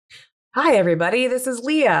Hi, everybody. This is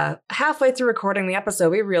Leah. Halfway through recording the episode,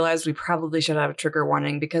 we realized we probably should have a trigger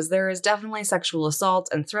warning because there is definitely sexual assault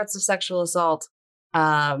and threats of sexual assault,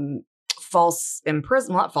 false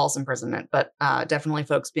imprisonment, not false imprisonment, but definitely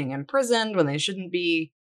folks being imprisoned when they shouldn't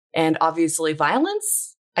be, and obviously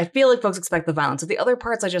violence. I feel like folks expect the violence of the other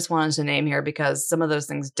parts I just wanted to name here because some of those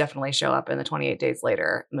things definitely show up in the 28 Days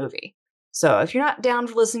Later movie. So if you're not down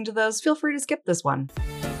for listening to those, feel free to skip this one.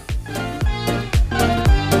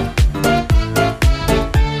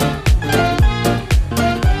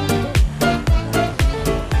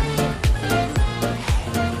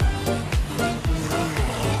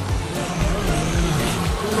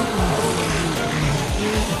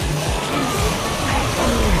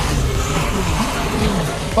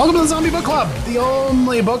 Welcome to the Zombie Book Club, the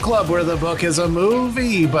only book club where the book is a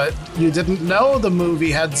movie, but you didn't know the movie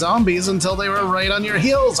had zombies until they were right on your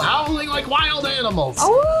heels, howling like wild animals.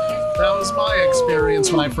 Oh! That was my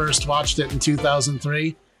experience when I first watched it in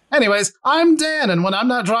 2003. Anyways, I'm Dan, and when I'm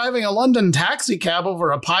not driving a London taxi cab over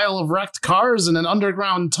a pile of wrecked cars in an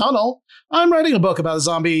underground tunnel, I'm writing a book about a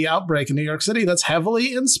zombie outbreak in New York City that's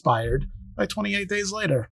heavily inspired by 28 Days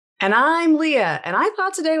Later. And I'm Leah, and I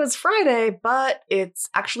thought today was Friday, but it's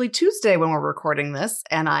actually Tuesday when we're recording this,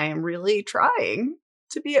 and I am really trying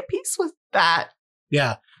to be at peace with that.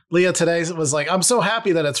 Yeah, Leah today was like, I'm so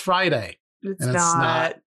happy that it's Friday. It's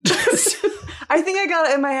not. I think I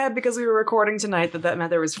got it in my head because we were recording tonight that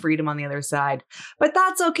meant there was freedom on the other side. But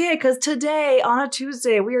that's okay, because today, on a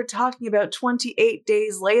Tuesday, we are talking about 28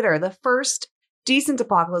 Days Later, the first decent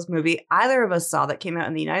apocalypse movie either of us saw that came out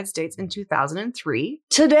in the United States in 2003.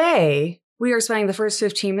 Today, we are spending the first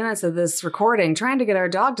 15 minutes of this recording trying to get our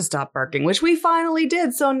dog to stop barking, which we finally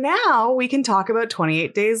did. So now we can talk about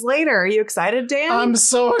 28 Days Later. Are you excited, Dan? I'm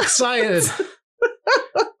so excited.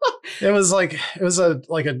 It was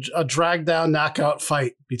a drag down knockout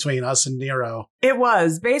fight between us and Nero. It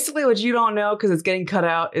was. Basically, what you don't know, because it's getting cut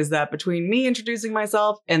out, is that between me introducing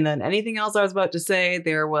myself and then anything else I was about to say,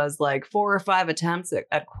 there was like 4 or 5 attempts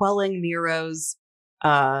at quelling Nero's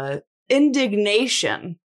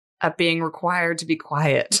indignation at being required to be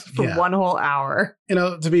quiet for 1 whole hour. You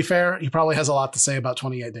know, to be fair, he probably has a lot to say about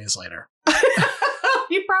 28 Days Later.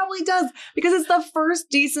 He probably does, because it's the first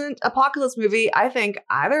decent apocalypse movie I think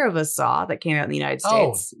either of us saw that came out in the United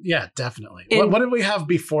States. Oh, yeah, definitely. What did we have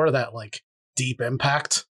before that? Like Deep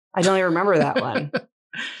Impact? I don't even remember that one.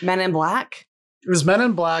 Men in Black? It was Men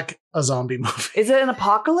in Black, a zombie movie. Is it an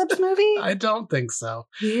apocalypse movie? I don't think so.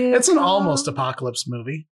 Yeah. It's an almost apocalypse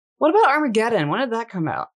movie. What about Armageddon? When did that come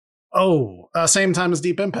out? Oh, same time as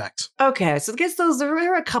Deep Impact. Okay, so I guess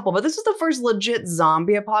there are a couple, but this was the first legit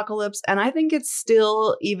zombie apocalypse, and I think it's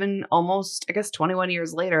still, even almost, 21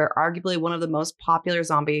 years later, arguably one of the most popular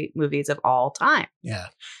zombie movies of all time. Yeah.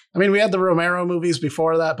 I mean, we had the Romero movies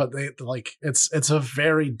before that, but it's a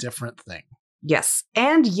very different thing. Yes,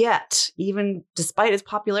 and yet, even despite its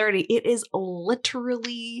popularity, it is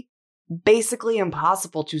literally basically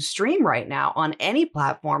impossible to stream right now on any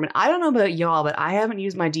platform. And I don't know about y'all, but I haven't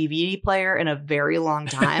used my DVD player in a very long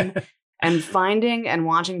time. And finding and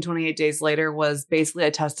watching 28 Days Later was basically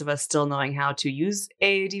a test of us still knowing how to use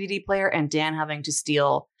a DVD player, and Dan having to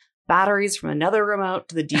steal batteries from another remote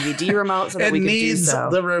to the DVD remote so that we could do so. It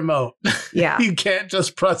needs the remote. Yeah. You can't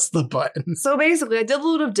just press the button. So basically, I did a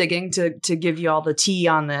little bit of digging to give you all the tea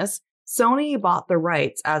on this. Sony bought the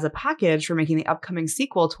rights as a package for making the upcoming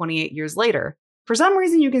sequel 28 years later. For some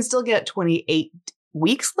reason, you can still get 28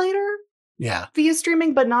 weeks later via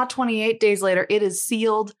streaming, but not 28 days later. It is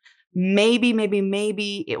sealed.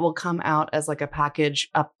 Maybe it will come out as like a package,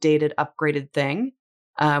 updated, upgraded thing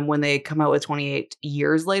when they come out with 28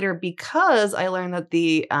 years later, because I learned that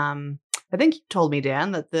I think you told me,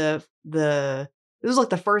 Dan, that this was like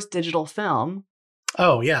the first digital film.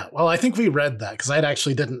 Oh, yeah. Well, I think we read that because I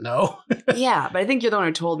actually didn't know. Yeah, but I think you're the one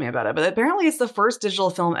who told me about it. But apparently it's the first digital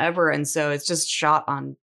film ever. And so it's just shot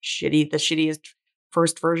on the shittiest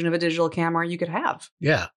first version of a digital camera you could have.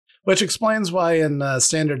 Yeah, which explains why in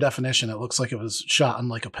standard definition, it looks like it was shot on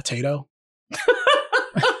like a potato.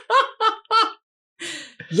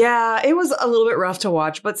 Yeah, it was a little bit rough to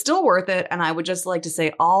watch, but still worth it. And I would just like to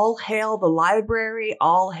say all hail the library.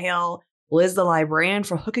 All hail Liz, the librarian,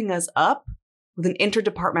 for hooking us up with an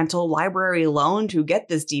interdepartmental library loan to get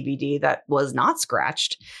this DVD that was not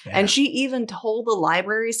scratched. Yeah. And she even told the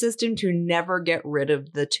library system to never get rid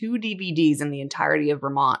of the 2 DVDs in the entirety of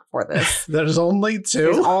Vermont for this. There's only 2?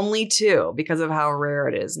 There's only 2 because of how rare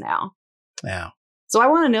it is now. Yeah. So I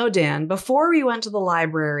want to know, Dan, before we went to the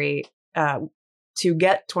library to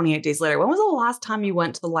get 28 Days Later, when was the last time you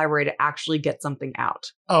went to the library to actually get something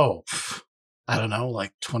out? Oh, I don't know,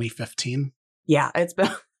 like 2015? Yeah, it's been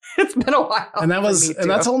It's been a while. And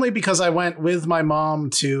that's only because I went with my mom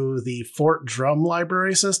to the Fort Drum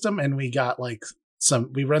library system, and we got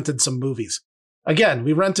we rented some movies. Again,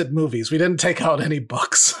 we rented movies. We didn't take out any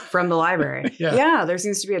books from the library. Yeah, there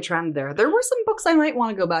seems to be a trend there. There were some books I might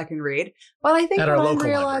want to go back and read, but I think what I'm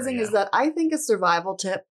realizing is that I think a survival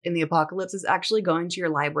tip in the apocalypse is actually going to your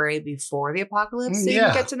library before the apocalypse, so you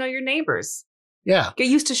can get to know your neighbors. Yeah, get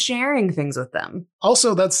used to sharing things with them.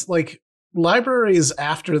 Also, that's libraries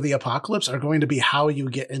after the apocalypse are going to be how you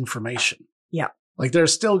get information. Yeah, they're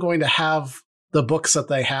still going to have the books that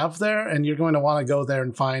they have there, and you're going to want to go there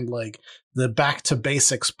and find the Back to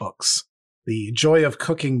Basics books, the Joy of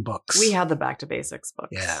Cooking books. We have the Back to Basics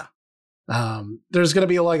books. Yeah. There's going to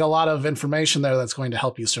be a lot of information there that's going to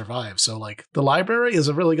help you survive. So the library is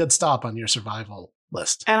a really good stop on your survival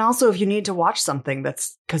list. And also if you need to watch something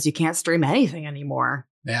that's because you can't stream anything anymore.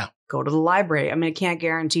 Yeah. Go to the library. I mean, I can't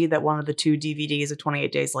guarantee that one of the 2 DVDs of 28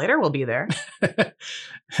 Days Later will be there.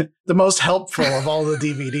 The most helpful of all the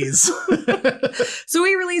DVDs. So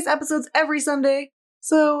we release episodes every Sunday.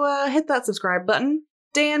 So hit that subscribe button.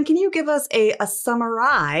 Dan, can you give us a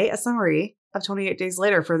summary of 28 Days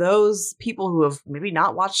Later for those people who have maybe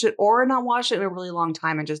not watched it or not watched it in a really long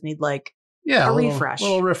time and just need a refresh? A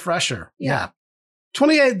little refresher. Yeah.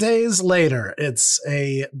 28 Days Later. It's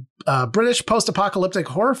a British post-apocalyptic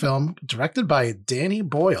horror film directed by Danny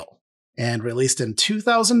Boyle and released in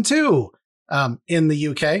 2002 in the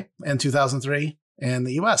UK and 2003 in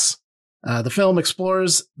the US. The film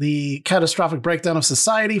explores the catastrophic breakdown of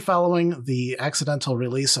society following the accidental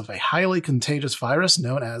release of a highly contagious virus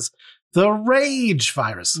known as the Rage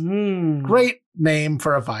virus. Great name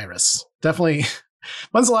for a virus. Definitely.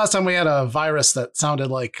 When's the last time we had a virus that sounded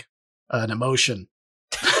like an emotion?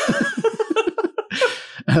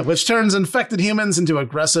 Which turns infected humans into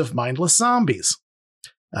aggressive, mindless zombies.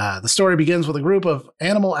 The story begins with a group of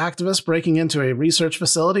animal activists breaking into a research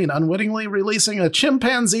facility and unwittingly releasing a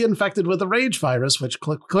chimpanzee infected with the Rage virus, which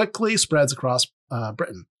quickly spreads across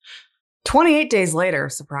Britain. 28 days later,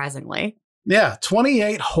 surprisingly. Yeah,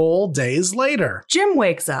 28 whole days later. Jim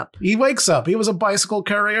wakes up. He wakes up. He was a bicycle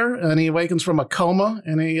courier, and he awakens from a coma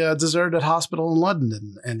in a deserted hospital in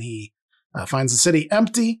London, and he finds the city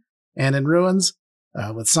empty and in ruins,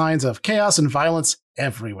 with signs of chaos and violence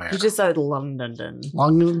everywhere. You just said London.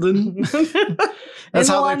 London? That's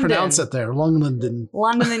how they pronounce it there. London.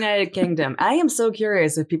 London, United Kingdom. I am so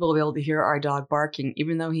curious if people will be able to hear our dog barking,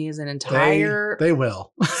 even though he is an entire they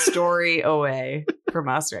will. story away from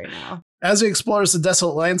us right now. As he explores the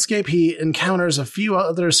desolate landscape, he encounters a few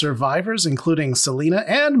other survivors, including Selena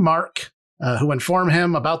and Mark, who inform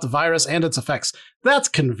him about the virus and its effects. That's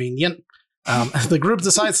convenient. The group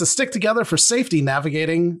decides to stick together for safety,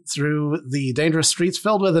 navigating through the dangerous streets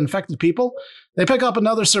filled with infected people. They pick up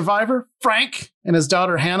another survivor, Frank, and his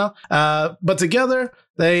daughter, Hannah. But together,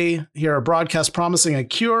 they hear a broadcast promising a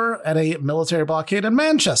cure at a military blockade in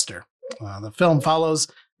Manchester. The film follows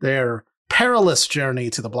their perilous journey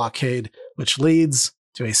to the blockade, which leads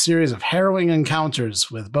to a series of harrowing encounters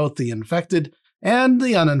with both the infected and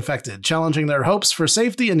the uninfected, challenging their hopes for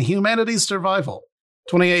safety and humanity's survival.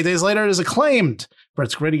 28 Days Later is acclaimed for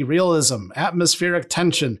its gritty realism, atmospheric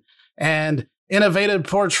tension, and innovative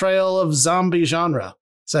portrayal of zombie genre,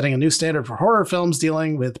 setting a new standard for horror films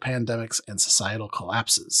dealing with pandemics and societal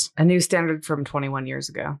collapses. A new standard from 21 years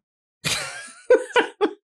ago.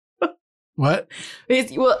 What?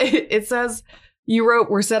 It says you wrote,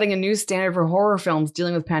 we're setting a new standard for horror films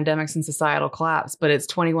dealing with pandemics and societal collapse, but it's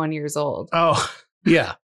 21 years old. Oh,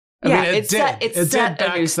 yeah. I mean, it set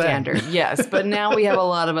a new standard, yes. But now we have a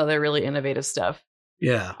lot of other really innovative stuff.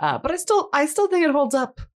 Yeah. But I still think it holds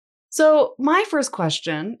up. So my first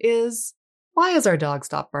question is, why has our dog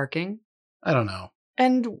stopped barking? I don't know.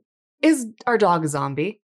 And is our dog a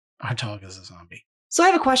zombie? Our dog is a zombie. So I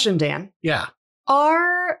have a question, Dan. Yeah.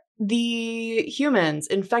 Are the humans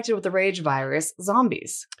infected with the Rage virus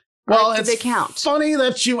zombies? Well, do they count? Funny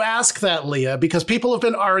that you ask that, Leah, because people have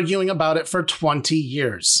been arguing about it for 20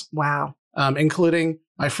 years. Wow. Including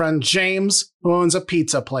my friend James, who owns a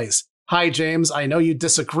pizza place. Hi, James. I know you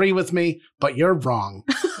disagree with me, but you're wrong.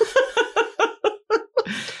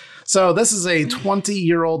 So this is a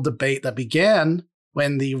 20-year-old debate that began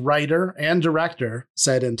when the writer and director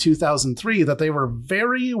said in 2003 that they were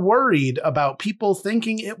very worried about people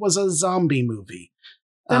thinking it was a zombie movie.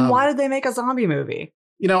 Then why did they make a zombie movie?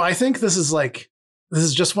 You know, I think this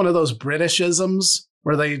is just one of those Britishisms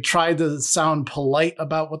where they tried to sound polite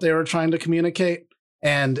about what they were trying to communicate.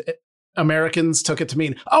 And Americans took it to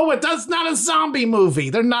mean, oh, that's not a zombie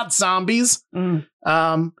movie. They're not zombies.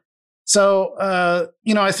 So,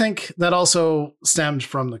 I think that also stemmed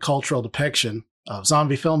from the cultural depiction. of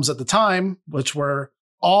zombie films at the time, which were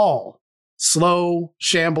all slow,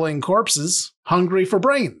 shambling corpses hungry for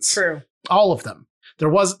brains. True. All of them.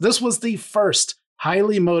 This was the first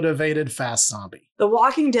highly motivated fast zombie. The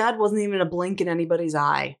Walking Dead wasn't even a blink in anybody's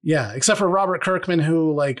eye. Yeah, except for Robert Kirkman,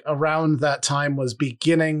 who like around that time was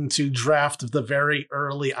beginning to draft the very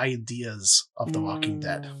early ideas of The Walking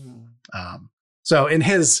Dead. So in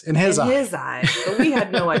his eye, but we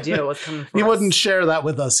had no idea what was coming from. He wouldn't share that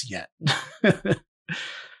with us yet.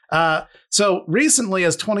 So recently,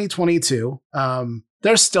 as 2022,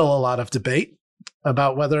 there's still a lot of debate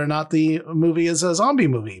about whether or not the movie is a zombie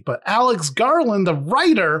movie. But Alex Garland, the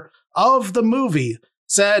writer of the movie,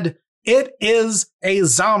 said it is a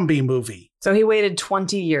zombie movie. So he waited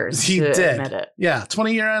 20 years to admit it. Yeah,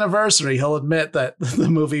 20-year anniversary, he'll admit that the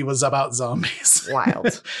movie was about zombies.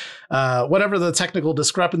 Wild. Whatever the technical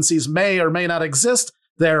discrepancies may or may not exist,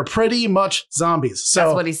 they're pretty much zombies. So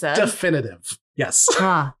that's what he said? Definitive. Yes.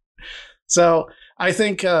 Huh. So I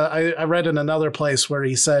think I read in another place where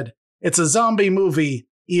he said, it's a zombie movie,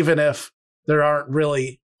 even if there aren't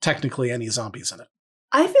really technically any zombies in it.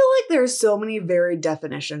 I feel like there's so many varied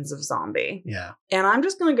definitions of zombie. Yeah. And I'm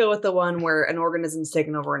just going to go with the one where an organism's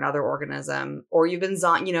taken over another organism, or you've been, you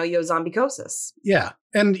have zombicosis. Yeah.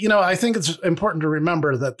 And, I think it's important to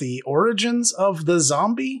remember that the origins of the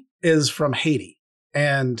zombie is from Haiti.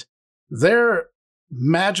 And they're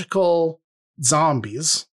magical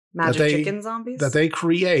zombies. Chicken zombies? That they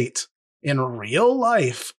create in real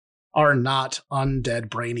life are not undead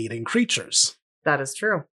brain-eating creatures. That is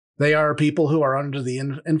true. They are people who are under the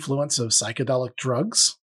influence of psychedelic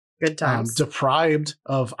drugs. Good times. Deprived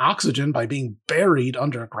of oxygen by being buried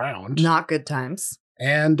underground. Not good times.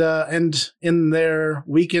 And in their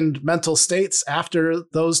weakened mental states after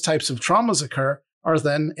those types of traumas occur are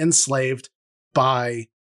then enslaved by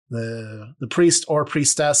the priest or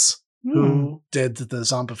priestess who did the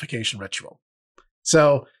zombification ritual.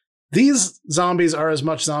 So these zombies are as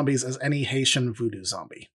much zombies as any Haitian voodoo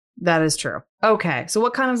zombie. That is true. Okay, so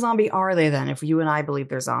what kind of zombie are they then, if you and I believe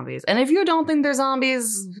they're zombies? And if you don't think they're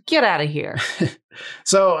zombies, get out of here.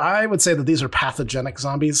 So I would say that these are pathogenic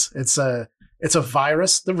zombies. It's a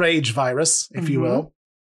virus, the rage virus, if you will.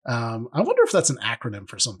 I wonder if that's an acronym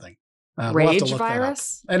for something. Rage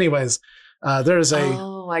virus? Anyways, there's a...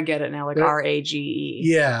 Oh, I get it now, like RAGE.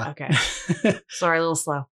 Yeah. Okay. Sorry, a little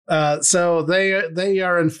slow. So they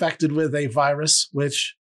are infected with a virus,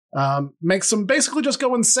 which makes them basically just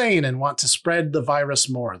go insane and want to spread the virus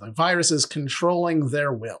more. The virus is controlling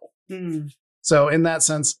their will. So in that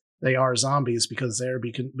sense, they are zombies because they're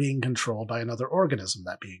being controlled by another organism,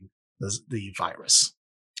 that being the virus.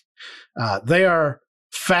 They are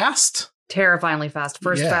fast. Terrifyingly fast.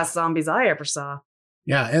 First fast zombies I ever saw.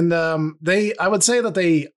 Yeah, and I would say that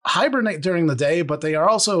they hibernate during the day, but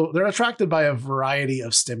they're attracted by a variety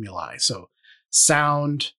of stimuli. So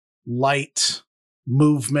sound, light,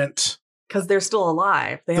 movement. Because they're still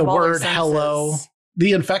alive. They have the all word their senses. hello.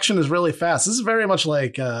 The infection is really fast. This is very much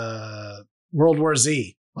like World War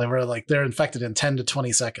Z, where they're infected in 10 to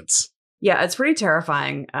 20 seconds. Yeah, it's pretty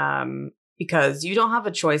terrifying. Because you don't have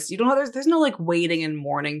a choice. There's no waiting and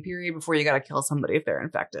mourning period before you got to kill somebody if they're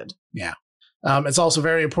infected. Yeah. It's also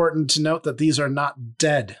very important to note that these are not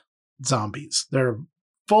dead zombies. They're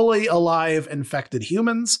fully alive, infected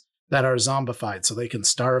humans that are zombified, so they can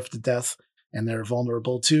starve to death, and they're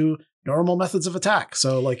vulnerable to normal methods of attack.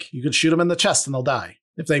 So, you could shoot them in the chest and they'll die.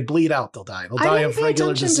 If they bleed out, they'll die. They'll die of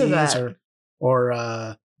regular disease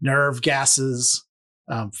or nerve gases,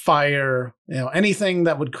 fire. Anything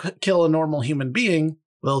that would kill a normal human being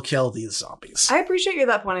will kill these zombies. I appreciate you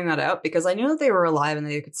pointing that out, because I knew that they were alive and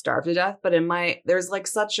they could starve to death, but there's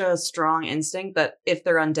such a strong instinct that if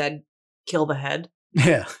they're undead, kill the head.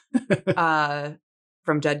 Yeah.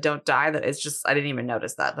 From Dead Don't Die, that it's just, I didn't even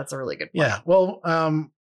notice that. That's a really good point. Yeah. Well,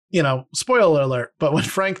 spoiler alert, but when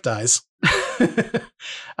Frank dies, the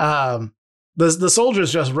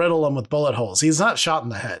soldiers just riddle him with bullet holes. He's not shot in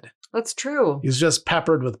the head. That's true. He's just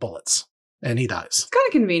peppered with bullets and he dies. It's kind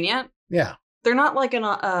of convenient. Yeah. They're not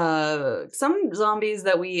some zombies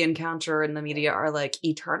that we encounter in the media are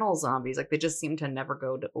eternal zombies. They just seem to never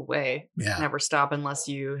go away. Yeah. Never stop unless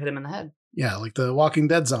you hit them in the head. Yeah, like the Walking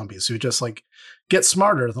Dead zombies who just get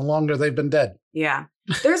smarter the longer they've been dead. Yeah.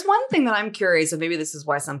 There's one thing that I'm curious, and maybe this is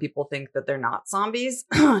why some people think that they're not zombies.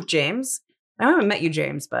 James, I haven't met you,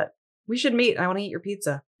 James, but we should meet. I want to eat your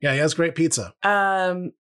pizza. Yeah, he has great pizza.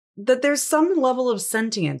 That there's some level of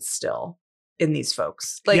sentience still in these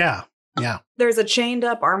folks. Yeah. There's a chained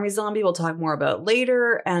up army zombie we'll talk more about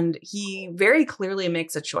later, and he very clearly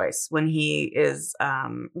makes a choice when he is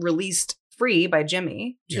released free by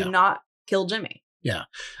Jimmy to not kill Jimmy. Yeah.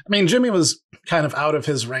 I mean, Jimmy was kind of out of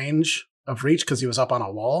his range of reach because he was up on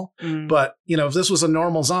a wall. But, if this was a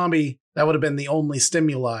normal zombie, that would have been the only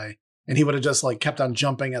stimuli. And he would have just kept on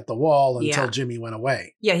jumping at the wall until Jimmy went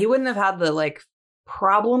away. Yeah, he wouldn't have had the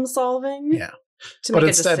problem solving. Yeah. To make a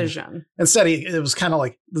decision. Instead, it was kind of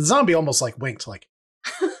like the zombie almost winked,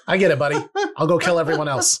 I get it, buddy. I'll go kill everyone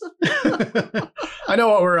else. I know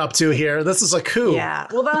what we're up to here. This is a coup. Yeah.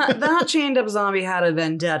 Well, that chained up zombie had a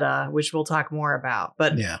vendetta, which we'll talk more about.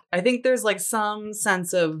 But I think there's some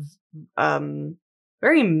sense of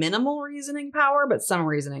very minimal reasoning power, but some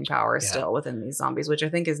reasoning power still within these zombies, which I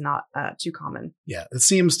think is not too common. Yeah, it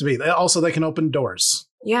seems to be. Also, they can open doors.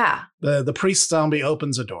 Yeah. The priest zombie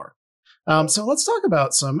opens a door. So let's talk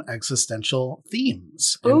about some existential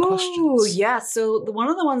themes and questions. Oh, yeah. So one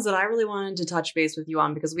of the ones that I really wanted to touch base with you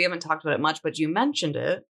on, because we haven't talked about it much, but you mentioned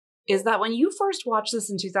it, is that when you first watched this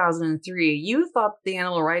in 2003, you thought the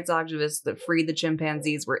animal rights activists that freed the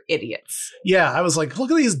chimpanzees were idiots. Yeah, I was like,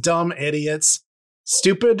 look at these dumb idiots,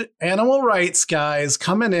 stupid animal rights guys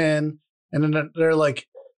coming in, and then they're like,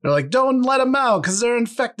 don't let them out because they're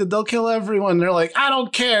infected. They'll kill everyone. They're like, I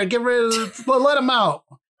don't care. Get rid of let them out.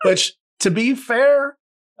 Which, to be fair,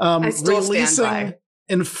 releasing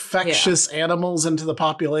infectious animals into the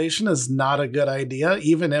population is not a good idea,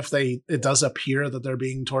 even if it does appear that they're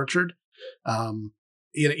being tortured.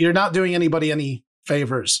 You're not doing anybody any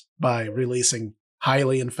favors by releasing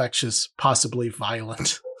highly infectious, possibly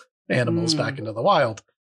violent animals back into the wild.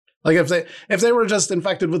 If they were just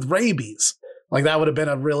infected with rabies, that would have been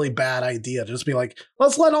a really bad idea. Just be like,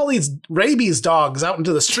 let's let all these rabies dogs out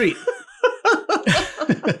into the street.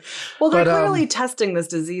 Well, they're clearly testing this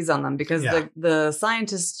disease on them because the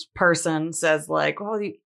scientist person says well,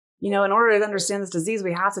 in order to understand this disease,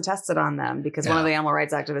 we have to test it on them because one of the animal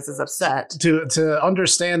rights activists is upset. To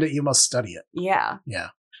understand it, you must study it. Yeah. Yeah.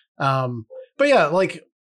 But yeah,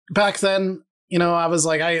 back then, I was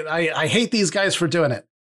like, I hate these guys for doing it.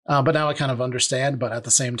 But now I kind of understand. But at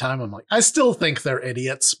the same time, I'm like, I still think they're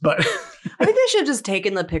idiots. But I think they should have just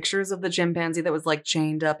taken the pictures of the chimpanzee that was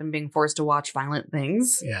chained up and being forced to watch violent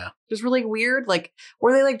things. Yeah. Just really weird.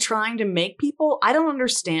 Were they trying to make people? I don't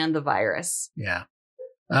understand the virus. Yeah.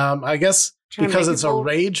 I guess because it's a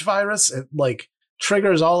rage virus, it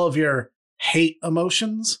triggers all of your hate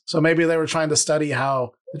emotions. So maybe they were trying to study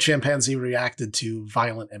how the chimpanzee reacted to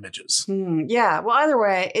violent images. Yeah. Well, either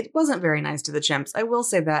way, it wasn't very nice to the chimps. I will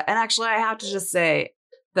say that. And actually, I have to just say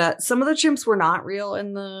that some of the chimps were not real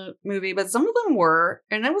in the movie, but some of them were.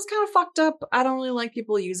 And it was kind of fucked up. I don't really like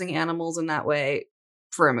people using animals in that way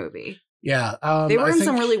for a movie. Yeah. They were in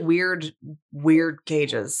some really weird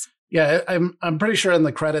cages. Yeah. I'm pretty sure in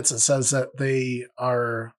the credits it says that they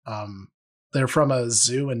are they're from a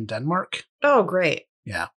zoo in Denmark. Oh, great.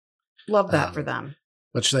 Yeah. Love that for them.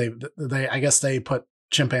 Which they I guess they put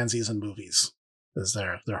chimpanzees in movies is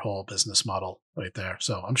their whole business model right there.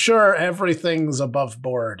 So I'm sure everything's above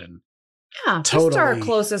board and just our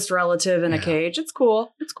closest relative in a cage. It's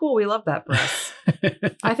cool. It's cool. We love that for us.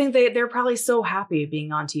 I think they're probably so happy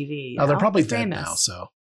being on TV. They're probably dead now. So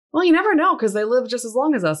well, you never know because they live just as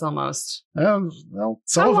long as us almost. Well,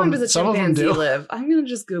 how long does a chimpanzee live? I'm gonna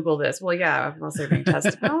just Google this. Well, yeah, unless they're being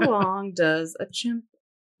tested. How long does a chimp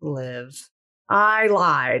live? I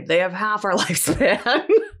lied. They have half our lifespan.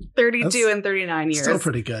 32 and 39 years. Still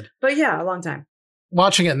pretty good. But yeah, a long time.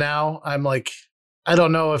 Watching it now, I'm like, I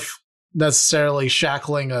don't know if necessarily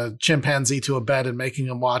shackling a chimpanzee to a bed and making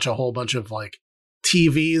him watch a whole bunch of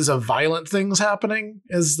TVs of violent things happening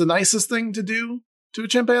is the nicest thing to do to a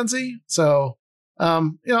chimpanzee. So,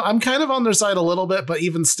 I'm kind of on their side a little bit, but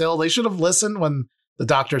even still, they should have listened when the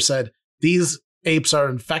doctor said, these apes are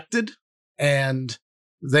infected and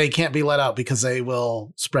they can't be let out because they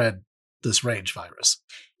will spread this rage virus.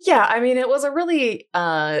 Yeah, I mean, it was a really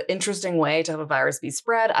interesting way to have a virus be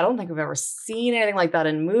spread. I don't think I've ever seen anything like that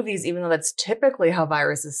in movies, even though that's typically how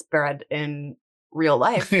viruses spread in real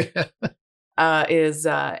life. Is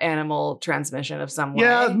animal transmission of some way.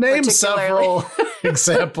 Yeah, name several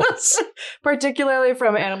examples. Particularly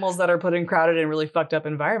from animals that are put in crowded and really fucked up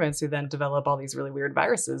environments who then develop all these really weird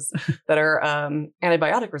viruses that are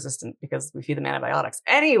antibiotic resistant because we feed them antibiotics.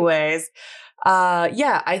 Anyways,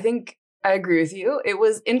 I think I agree with you. It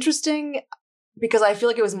was interesting because I feel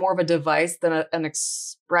like it was more of a device than an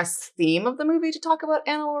express theme of the movie to talk about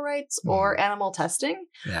animal rights or animal testing.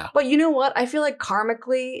 Yeah. But you know what? I feel like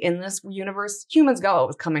karmically in this universe, humans got what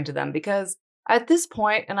was coming to them because at this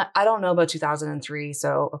point, and I don't know about 2003,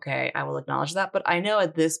 so okay, I will acknowledge that. But I know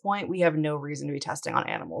at this point, we have no reason to be testing on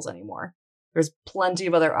animals anymore. There's plenty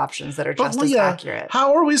of other options that are just as accurate.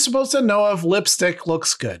 How are we supposed to know if lipstick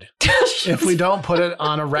looks good if we don't put it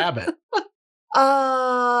on a rabbit?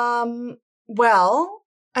 Well,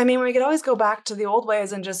 I mean, we could always go back to the old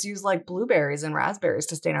ways and just use like blueberries and raspberries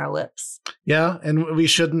to stain our lips. Yeah, and we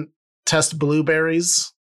shouldn't test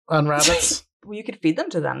blueberries on rabbits. Well, you could feed them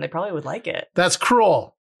to them. They probably would like it. That's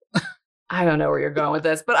cruel. I don't know where you're going with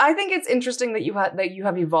this, but I think it's interesting that you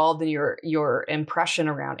have evolved in your impression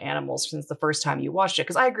around animals since the first time you watched it.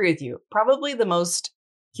 Because I agree with you. Probably the most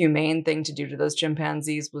humane thing to do to those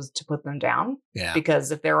chimpanzees was to put them down. Yeah.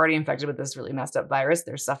 Because if they're already infected with this really messed up virus,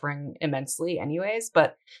 they're suffering immensely anyways.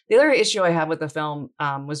 But the other issue I had with the film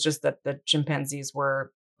was just that the chimpanzees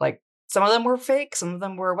were like, some of them were fake. Some of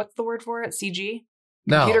them were, what's the word for it? CG?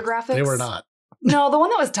 Computer graphics? They were not. No, the one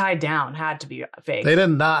that was tied down had to be fake. They did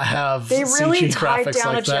not have They really CG tied graphics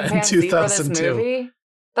down like a that in chimpanzee for this 2002. movie.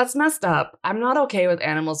 That's messed up. I'm not okay with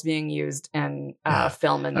animals being used in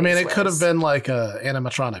film. I mean, it could have been like a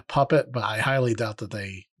animatronic puppet, but I highly doubt that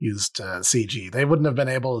they used CG. They wouldn't have been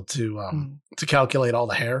able to calculate all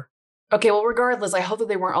the hair. Okay, well, regardless, I hope that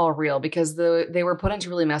they weren't all real because they were put into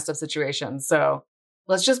really messed up situations. So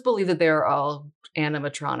let's just believe that they are all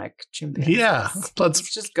animatronic chimpanzees. Yeah,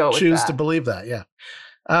 let's just go with choose that. to believe that. Yeah.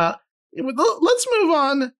 Let's move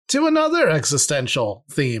on to another existential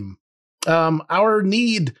theme. Our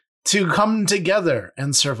need to come together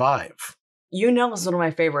and survive. You know, it's one of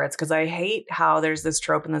my favorites because I hate how there's this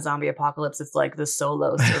trope in the zombie apocalypse. It's like the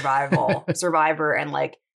solo survivor, and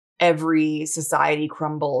like every society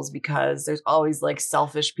crumbles because there's always like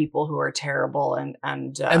selfish people who are terrible and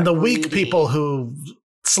the greedy. weak people who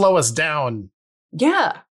slow us down.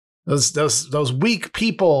 Yeah, those weak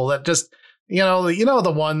people that just you know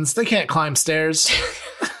the ones they can't climb stairs.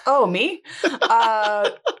 Oh, me?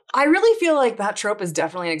 I really feel like that trope is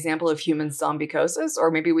definitely an example of human zombiecosis,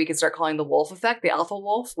 or maybe we could start calling the wolf effect, the alpha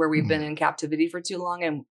wolf, where we've been in captivity for too long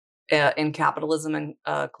and in capitalism and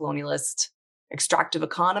colonialist extractive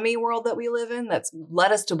economy world that we live in that's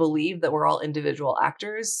led us to believe that we're all individual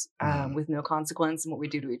actors with no consequence in what we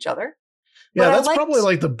do to each other. Yeah, that's probably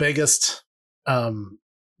like the biggest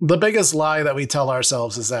lie that we tell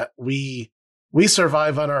ourselves is that we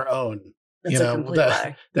survive on our own. That's a complete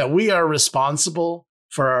lie. That we are responsible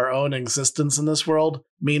for our own existence in this world.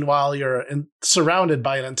 Meanwhile, you're surrounded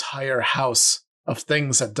by an entire house of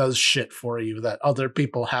things that does shit for you that other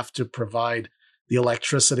people have to provide the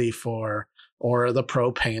electricity for, or the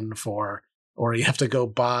propane for, or you have to go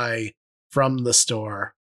buy from the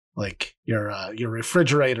store, like your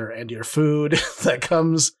refrigerator and your food that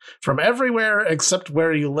comes from everywhere except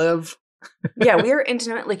where you live. Yeah, we are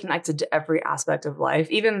intimately connected to every aspect of life,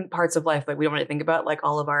 even parts of life like we don't really think about, like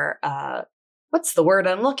all of our what's the word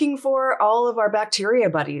I'm looking for? All of our bacteria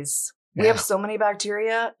buddies. Yeah. We have so many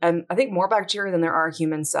bacteria, and I think more bacteria than there are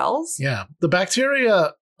human cells. Yeah, the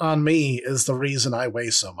bacteria on me is the reason I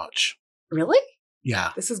weigh so much. Really?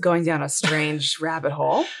 Yeah. This is going down a strange rabbit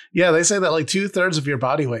hole. Yeah, they say that like 2/3 of your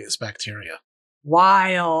body weight is bacteria.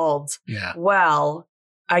 Wild. Yeah. Well,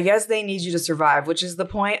 I guess they need you to survive, which is the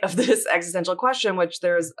point of this existential question, which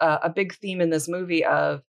there's a big theme in this movie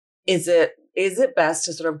of, is it best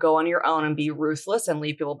to sort of go on your own and be ruthless and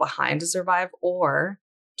leave people behind to survive? Or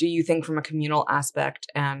do you think from a communal aspect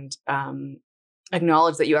and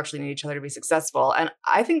acknowledge that you actually need each other to be successful? And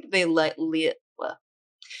I think that they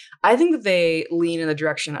lean in the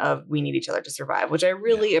direction of we need each other to survive, which I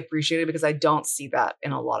really appreciated because I don't see that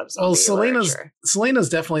in a lot of zombie literature. Selina's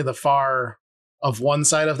definitely the far of one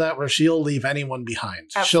side of that where she'll leave anyone behind.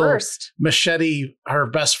 She'll machete her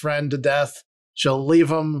best friend to death. She'll leave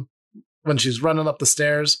him when she's running up the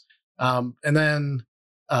stairs. And then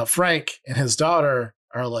Frank and his daughter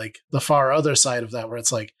are like the far other side of that, where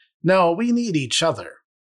it's like, no, we need each other.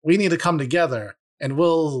 We need to come together and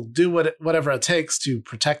we'll do whatever it takes to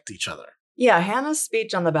protect each other. Yeah, Hannah's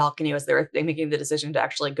speech on the balcony was they were making the decision to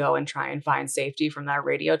actually go and try and find safety from that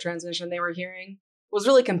radio transmission they were hearing. Was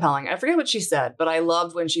really compelling. I forget what she said, but I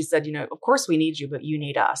loved when she said, of course we need you, but you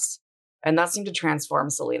need us. And that seemed to transform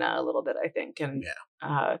Selina a little bit, I think. And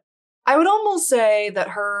I would almost say that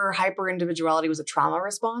her hyper-individuality was a trauma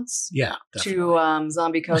response to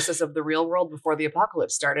zombiecosis of the real world before the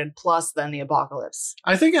apocalypse started, plus then the apocalypse.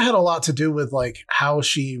 I think it had a lot to do with like how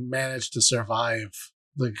she managed to survive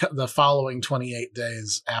the following 28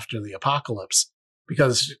 days after the apocalypse,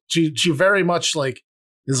 because she very much like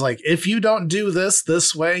is like, if you don't do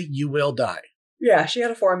this way, you will die. Yeah, she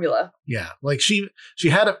had a formula. Yeah, like she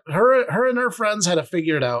had her and her friends had it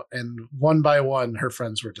figured out, and one by one, her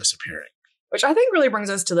friends were disappearing. Which I think really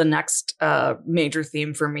brings us to the next major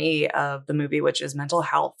theme for me of the movie, which is mental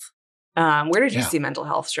health. Where did you see mental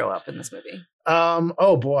health show up in this movie?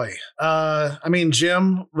 Oh boy. I mean,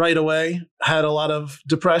 Jim right away had a lot of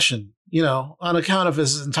depression. on account of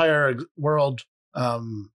his entire world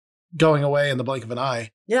going away in the blink of an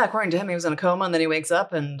eye. Yeah, according to him, he was in a coma, and then he wakes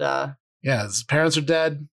up, and his parents are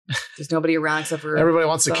dead. There's nobody around except for everybody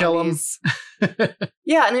wants to kill him.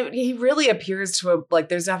 Yeah, and he really appears to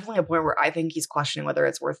there's definitely a point where I think he's questioning whether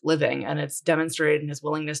it's worth living, and it's demonstrated in his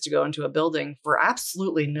willingness to go into a building for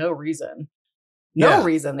absolutely no reason. No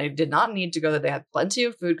reason. They did not need to go there. They had plenty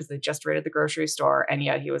of food because they just raided the grocery store, and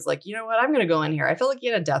yet he was like, you know what, I'm going to go in here. I feel like he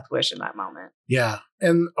had a death wish in that moment. Yeah,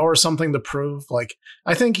 or something to prove. Like,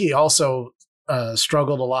 I think he also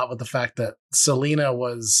struggled a lot with the fact that Selena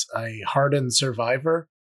was a hardened survivor.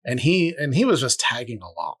 And he was just tagging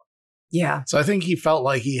along. Yeah. So I think he felt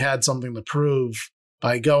like he had something to prove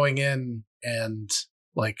by going in and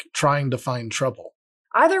trying to find trouble.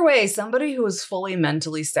 Either way, somebody who was fully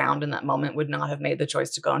mentally sound in that moment would not have made the choice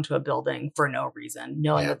to go into a building for no reason,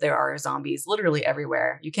 knowing that there are zombies literally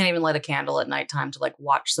everywhere. You can't even light a candle at nighttime to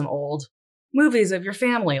watch some old movies of your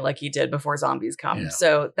family like you did before zombies come. Yeah.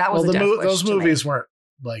 So that was those movies weren't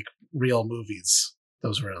real movies.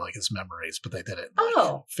 Those were his memories, but they did it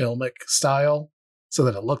in filmic style so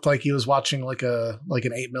that it looked like he was watching an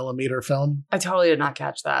 8mm film. I totally did not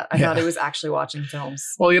catch that. I thought he was actually watching films.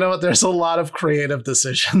 Well, you know what? There's a lot of creative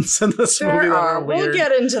decisions in this movie that are weird. We'll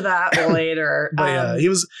get into that later. But he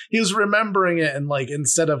was remembering it and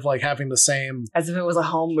instead of having the same, as if it was a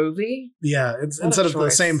home movie. Yeah, instead of the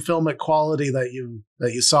same filmic quality that you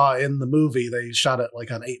saw in the movie, they shot it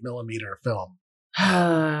on 8mm film.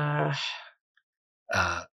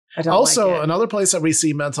 Also, another place that we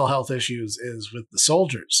see mental health issues is with the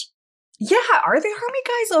soldiers. Yeah, are the army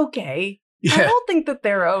guys okay? Yeah. I don't think that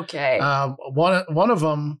they're okay. One of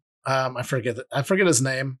them, I forget his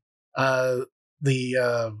name. The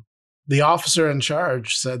officer in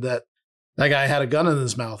charge said that guy had a gun in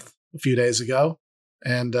his mouth a few days ago,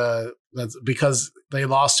 and that's because they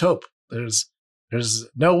lost hope. There's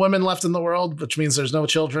no women left in the world, which means there's no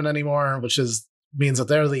children anymore, which means that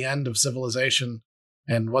they're the end of civilization.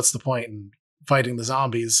 And what's the point in fighting the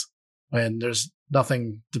zombies when there's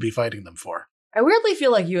nothing to be fighting them for? I weirdly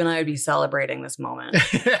feel like you and I would be celebrating this moment.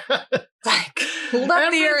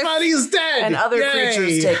 Everybody's dead, and other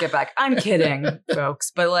creatures take it back. I'm kidding,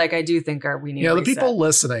 folks, but I do think we need. The people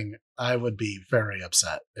listening, I would be very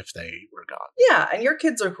upset if they were gone. Yeah, and your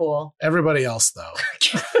kids are cool. Everybody else, though.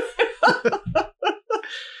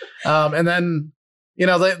 And then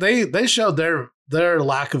they showed their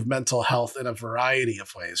lack of mental health in a variety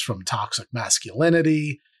of ways, from toxic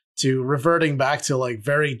masculinity to reverting back to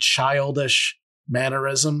very childish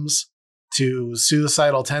mannerisms to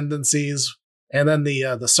suicidal tendencies. And then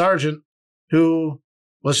the sergeant, who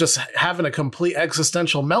was just having a complete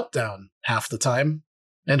existential meltdown half the time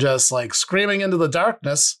and just screaming into the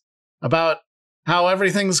darkness about how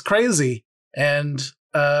everything's crazy and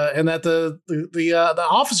that the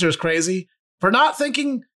officer's crazy for not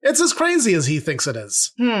thinking it's as crazy as he thinks it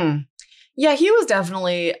is. Yeah, he was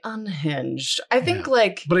definitely unhinged. I think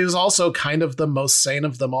But he was also kind of the most sane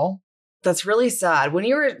of them all. That's really sad. When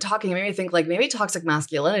you were talking, it made me think maybe toxic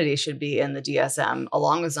masculinity should be in the DSM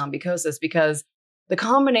along with zombicosis, because the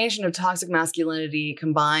combination of toxic masculinity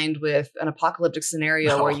combined with an apocalyptic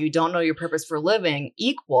scenario where you don't know your purpose for living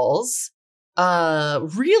equals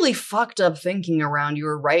really fucked up thinking around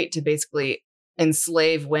your right to basically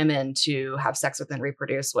enslave women to have sex with and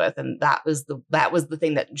reproduce with. And that was the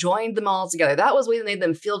thing that joined them all together. That was what made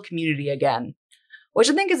them feel community again, which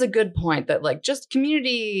I think is a good point, that just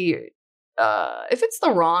community, if it's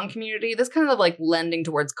the wrong community, this kind of lending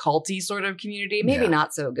towards culty sort of community, maybe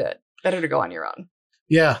not so good. Better to go on your own.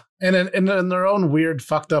 Yeah. And in their own weird,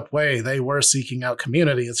 fucked up way, they were seeking out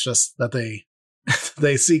community. It's just that they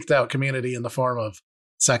seeked out community in the form of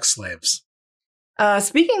sex slaves.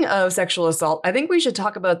 Speaking of sexual assault, I think we should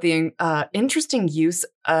talk about the interesting use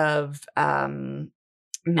of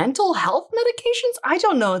mental health medications. I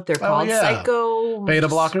don't know what they're called. Beta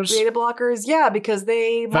blockers. Beta blockers. Yeah, because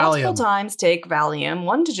they multiple times take Valium,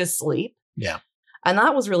 one to just sleep. Yeah. And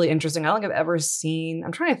that was really interesting. I don't think I've ever seen,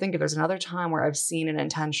 I'm trying to think if there's another time where I've seen an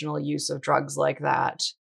intentional use of drugs like that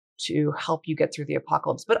to help you get through the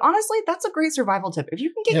apocalypse. But honestly, that's a great survival tip. If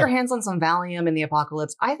you can get your hands on some Valium in the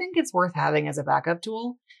apocalypse, I think it's worth having as a backup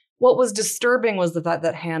tool. What was disturbing was the fact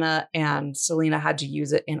that Hannah and Selena had to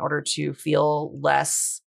use it in order to feel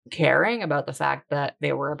less caring about the fact that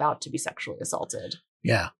they were about to be sexually assaulted.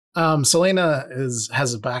 Yeah. Selena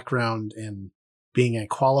has a background in being a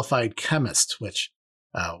qualified chemist, which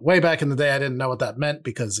way back in the day, I didn't know what that meant,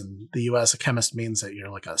 because in the US, a chemist means that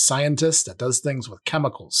you're a scientist that does things with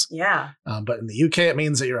chemicals. Yeah. But in the UK, it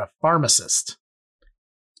means that you're a pharmacist.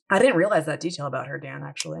 I didn't realize that detail about her, Dan,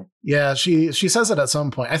 actually. Yeah, she says it at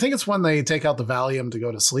some point. I think it's when they take out the Valium to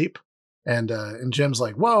go to sleep. And Jim's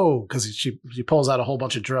like, whoa, because she pulls out a whole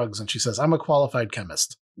bunch of drugs and she says, I'm a qualified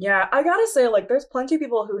chemist. Yeah, I gotta say, like, there's plenty of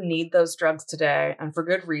people who need those drugs today, and for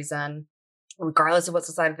good reason, regardless of what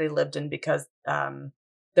society they lived in, because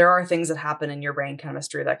there are things that happen in your brain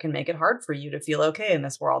chemistry that can make it hard for you to feel okay in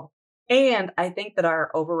this world. And I think that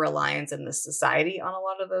our over-reliance in this society on a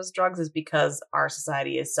lot of those drugs is because our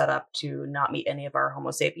society is set up to not meet any of our Homo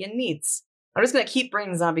sapien needs. I'm just going to keep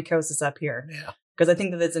bringing zombiecosis up here. Yeah. Because I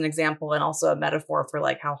think that it's an example and also a metaphor for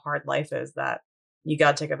like how hard life is, that you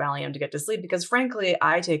got to take a Valium to get to sleep. Because frankly,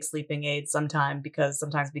 I take sleeping aids sometimes because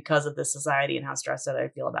of this society and how stressed out I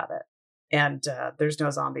feel about it. And there's no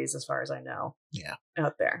zombies as far as I know. Yeah.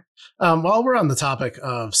 Out there. While we're on the topic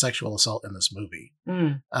of sexual assault in this movie,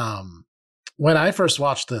 when I first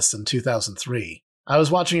watched this in 2003, I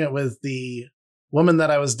was watching it with the woman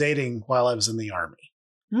that I was dating while I was in the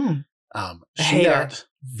Army. She got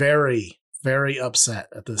very, very upset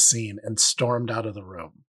at this scene and stormed out of the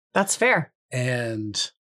room. That's fair.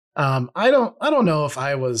 And I don't know if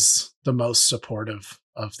I was the most supportive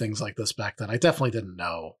of things like this back then. I definitely didn't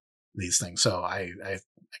know these things. So I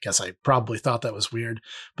guess I probably thought that was weird.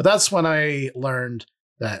 But that's when I learned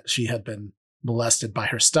that she had been molested by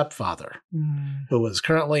her stepfather, who was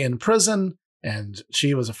currently in prison. And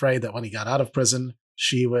she was afraid that when he got out of prison,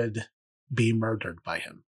 she would be murdered by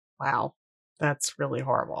him. Wow. That's really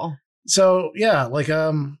horrible. So, yeah, like,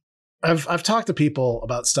 I've talked to people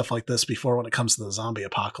about stuff like this before when it comes to the zombie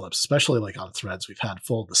apocalypse, especially like on Threads. We've had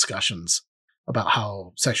full discussions about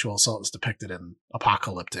how sexual assault is depicted in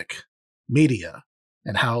apocalyptic media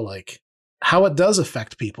and how it does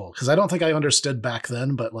affect people. Because I don't think I understood back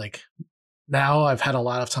then, but like now I've had a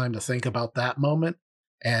lot of time to think about that moment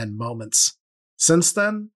and moments since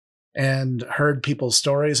then and heard people's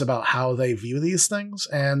stories about how they view these things.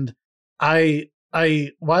 And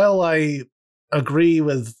while I agree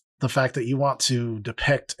with the fact that you want to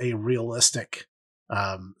depict a realistic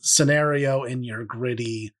scenario in your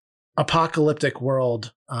gritty apocalyptic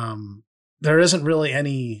world, there isn't really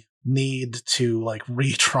any need to like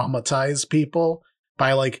re-traumatize people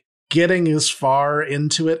by like getting as far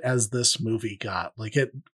into it as this movie got. Like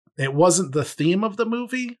it wasn't the theme of the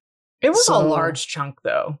movie. It was a large chunk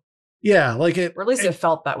though. Yeah, like it, or at least it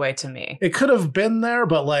felt that way to me. It could have been there,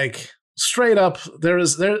 but like straight up,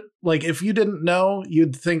 like if you didn't know,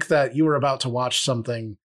 you'd think that you were about to watch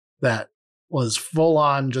something that was full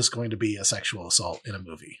on just going to be a sexual assault in a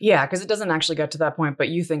movie. Yeah, because it doesn't actually get to that point, but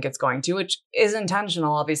you think it's going to, which is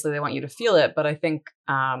intentional. Obviously, they want you to feel it, but I think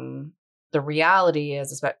the reality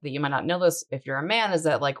is that you might not know this if you're a man, is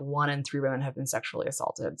that like 1 in 3 women have been sexually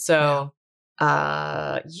assaulted. So,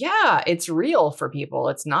 yeah, it's real for people.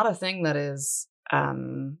 It's not a thing that is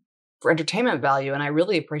for entertainment value. And I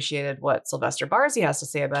really appreciated what Sylvester Barzy has to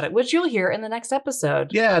say about it, which you'll hear in the next episode.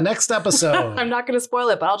 Yeah, next episode. I'm not going to spoil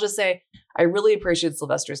it, but I'll just say I really appreciated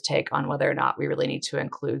Sylvester's take on whether or not we really need to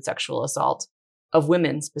include sexual assault of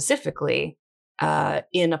women specifically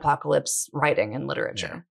in apocalypse writing and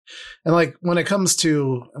literature. Yeah. And like when it comes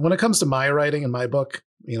to my writing and my book,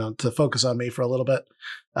 you know, to focus on me for a little bit,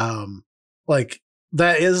 like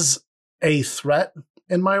that is a threat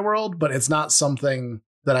in my world, but it's not something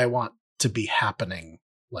that I want to be happening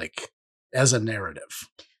like as a narrative.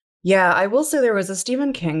 Yeah, I will say there was a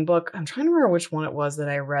Stephen King book. I'm trying to remember which one it was that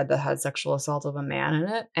I read that had sexual assault of a man in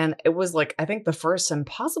it. And it was like, I think the first and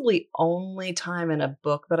possibly only time in a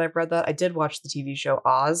book that I've read that. I did watch the TV show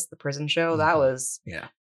Oz, the prison show. That was,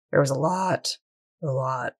 there was a lot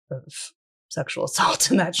of sexual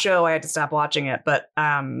assault in that show. I had to stop watching it. But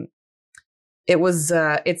it was,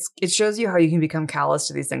 it shows you how you can become callous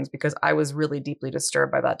to these things, because I was really deeply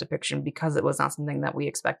disturbed by that depiction because it was not something that we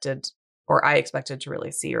expected or I expected to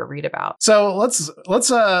really see or read about. So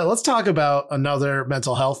let's talk about another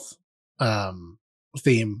mental health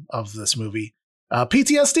theme of this movie,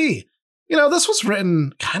 PTSD. You know, this was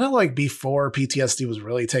written kind of like before PTSD was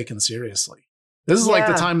really taken seriously. This is like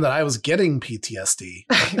the time that I was getting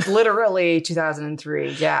PTSD. Literally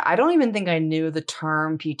 2003. Yeah, I don't even think I knew the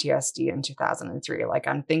term PTSD in 2003. Like,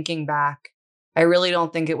 I'm thinking back, I really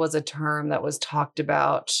don't think it was a term that was talked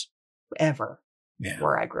about ever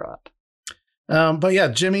where I grew up. But yeah,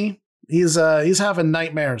 Jimmy, he's having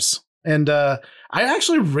nightmares. And I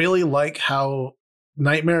actually really like how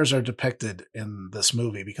nightmares are depicted in this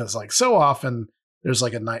movie, because like so often there's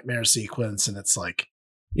like a nightmare sequence and it's like,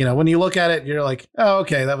 you know, when you look at it, you're like, oh,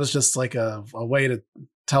 okay, that was just like a way to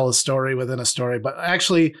tell a story within a story. But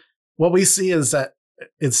actually what we see is that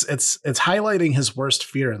it's highlighting his worst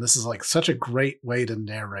fear. And this is like such a great way to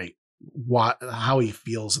narrate how he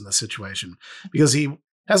feels in the situation, because he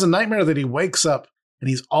has a nightmare that he wakes up and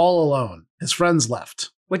he's all alone. His friends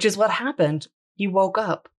left. Which is what happened. He woke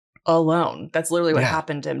up alone. That's literally what Yeah.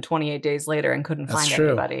 happened to him 28 days later and couldn't That's find true.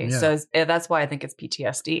 anybody. Yeah. So that's why I think it's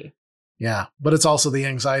PTSD. Yeah. But it's also the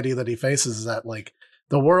anxiety that he faces, is that like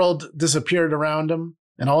the world disappeared around him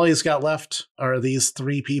and all he's got left are these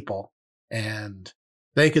 3 people, and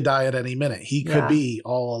they could die at any minute. He could be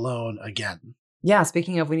all alone again. Yeah,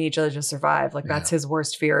 speaking of, we need each other to survive. Like, that's Yeah. his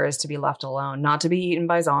worst fear, is to be left alone. Not to be eaten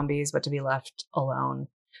by zombies, but to be left alone.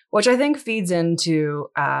 Which I think feeds into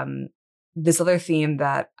this other theme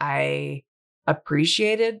that I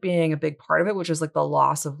appreciated being a big part of it, which is like the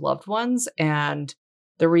loss of loved ones and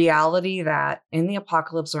the reality that in the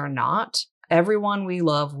apocalypse or not, everyone we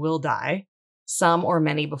love will die, some or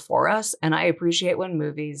many before us. And I appreciate when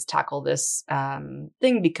movies tackle this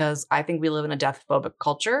thing, because I think we live in a death-phobic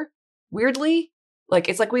culture. Weirdly, like,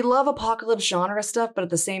 it's like we love apocalypse genre stuff, but at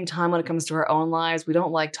the same time, when it comes to our own lives, we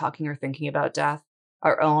don't like talking or thinking about death,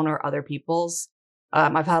 our own or other people's.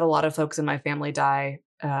 I've had a lot of folks in my family die.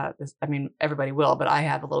 Everybody will, but I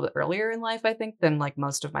have a little bit earlier in life, I think, than like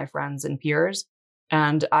most of my friends and peers.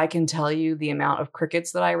 And I can tell you the amount of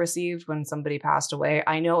crickets that I received when somebody passed away.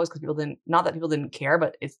 I know it was because not that people didn't care,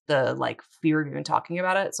 but it's the like fear of even talking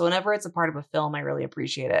about it. So whenever it's a part of a film, I really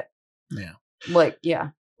appreciate it. Yeah. Like,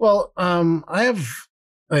 yeah. Well, I have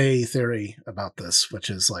a theory about this, which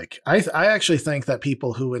is like, I actually think that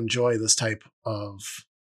people who enjoy this type of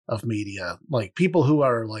media, like people who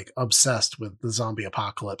are like obsessed with the zombie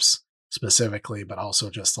apocalypse specifically, but also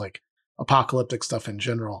just like apocalyptic stuff in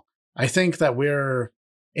general, I think that we're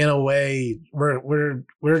in a way we're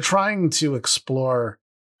trying to explore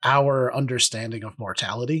our understanding of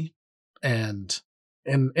mortality, and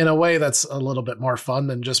in a way that's a little bit more fun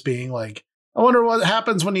than just being like, I wonder what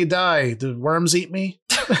happens when you die. Do worms eat me?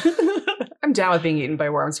 I'm down with being eaten by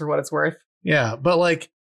worms for what it's worth. Yeah, but like,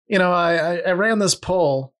 I ran this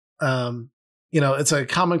poll. It's a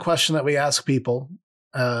common question that we ask people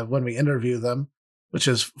when we interview them, which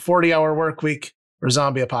is 40-hour work week or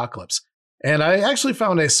zombie apocalypse. And I actually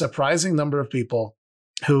found a surprising number of people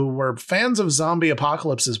who were fans of zombie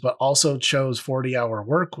apocalypses, but also chose 40-hour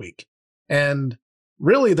work week. And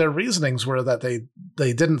really, their reasonings were that they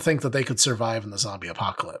didn't think that they could survive in the zombie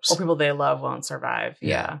apocalypse. Or people they love won't survive.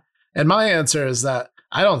 Yeah. And my answer is that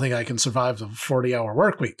I don't think I can survive the 40-hour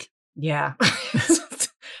work week. Yeah.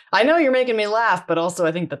 I know you're making me laugh, but also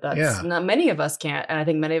I think that's not many of us can't. And I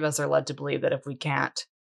think many of us are led to believe that if we can't,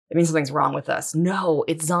 it means something's wrong with us. No,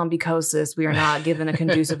 it's zombie-cosis. We are not given a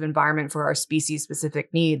conducive environment for our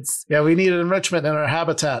species-specific needs. Yeah, we need enrichment in our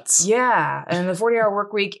habitats. Yeah, and the 40-hour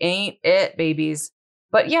work week ain't it, babies.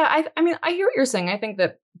 But yeah, I hear what you're saying. I think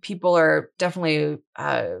that people are definitely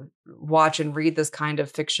watch and read this kind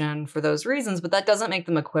of fiction for those reasons, but that doesn't make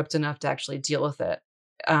them equipped enough to actually deal with it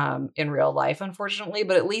in real life, unfortunately.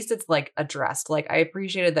 But at least it's like addressed. Like, I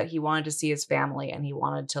appreciated that he wanted to see his family and he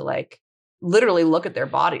wanted to like literally look at their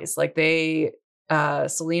bodies. Like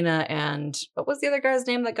Selena and what was the other guy's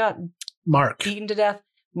name that got Mark beaten to death?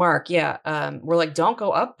 Mark, yeah. We're like, don't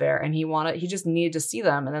go up there. And he just needed to see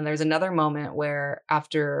them. And then there's another moment where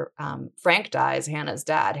after Frank dies, Hannah's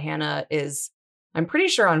dad, Hannah is, I'm pretty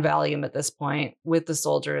sure, on Valium at this point with the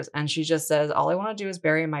soldiers. And she just says, all I want to do is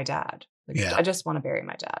bury my dad. Like, Yeah. I just want to bury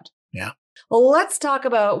my dad. Yeah. Well, let's talk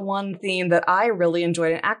about one theme that I really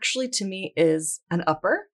enjoyed. And actually, to me, is an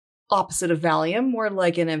upper. Opposite of Valium, more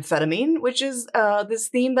like an amphetamine, which is this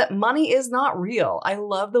theme that money is not real. I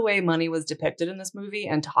love the way money was depicted in this movie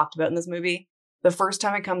and talked about in this movie. The first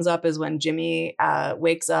time it comes up is when Jimmy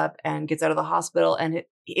wakes up and gets out of the hospital, and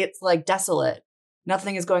it's like desolate.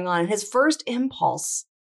 Nothing is going on. And his first impulse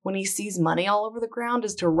when he sees money all over the ground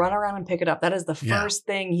is to run around and pick it up. That is the first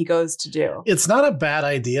thing he goes to do. It's not a bad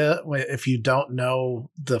idea if you don't know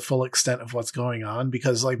the full extent of what's going on,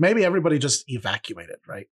 because like maybe everybody just evacuated,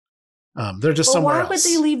 right? They're just somewhere else. Why would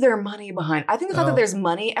they leave their money behind? I think the fact that there's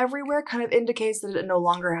money everywhere kind of indicates that it no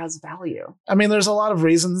longer has value. I mean, there's a lot of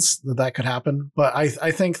reasons that could happen, but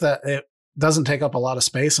I think that it doesn't take up a lot of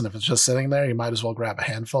space. And if it's just sitting there, you might as well grab a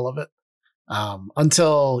handful of it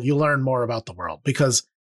until you learn more about the world, because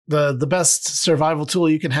the best survival tool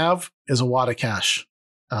you can have is a wad of cash,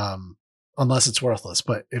 unless it's worthless.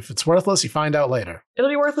 But if it's worthless, you find out later. It'll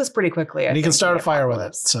be worthless pretty quickly. And you can start a fire with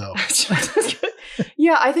it. So...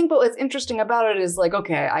 Yeah, I think, but what's interesting about it is like,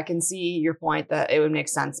 okay, I can see your point that it would make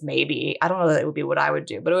sense. Maybe, I don't know that it would be what I would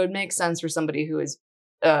do, but it would make sense for somebody who is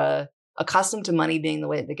accustomed to money being the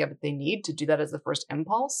way that they get what they need to do that as the first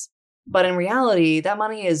impulse. But in reality, that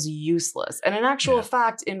money is useless. And in actual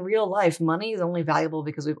fact, in real life, money is only valuable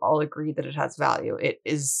because we've all agreed that it has value. It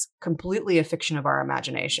is completely a fiction of our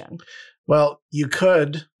imagination. Well, you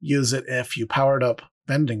could use it if you powered up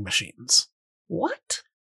vending machines. What?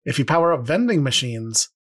 If you power up vending machines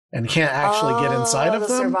and can't actually get inside of the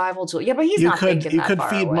them, survival tool. Yeah, but he's not thinking you that could far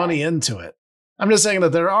feed away. money into it. I'm just saying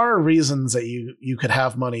that there are reasons that you could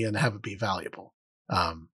have money and have it be valuable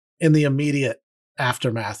in the immediate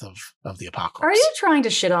aftermath of the apocalypse. Are you trying to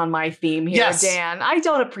shit on my theme here, Yes. Dan? I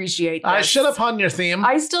don't appreciate this. I shit upon your theme.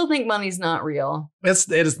 I still think money's not real. It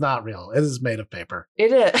is not real. It is made of paper.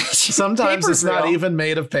 It is. Sometimes it's not real. even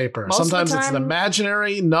made of paper. Most of the Sometimes it's an time-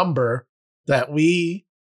 imaginary number that we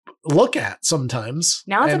look at sometimes.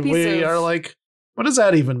 Now it's a and piece we of- are like, what does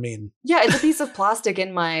that even mean? Yeah, it's a piece of plastic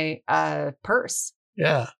in my purse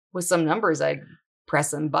Yeah. with some numbers. I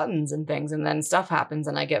press some buttons and things, and then stuff happens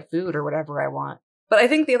and I get food or whatever I want. But I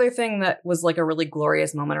think the other thing that was like a really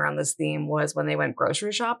glorious moment around this theme was when they went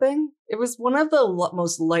grocery shopping. It was one of the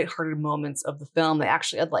most lighthearted moments of the film. They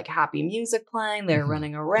actually had like happy music playing. They were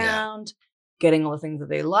running around, getting all the things that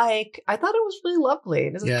they like. I thought it was really lovely.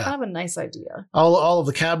 It was kind of a nice idea. All of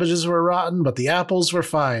the cabbages were rotten, but the apples were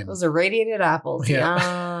fine. Those are radiated apples.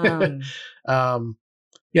 Yeah. Yum.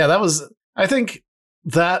 That was, I think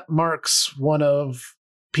that marks one of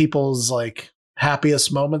people's like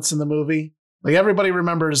happiest moments in the movie. Like everybody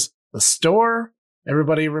remembers the store,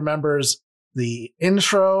 everybody remembers the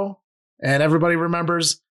intro, and everybody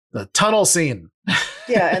remembers the tunnel scene.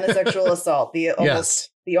 Yeah, and the sexual assault, the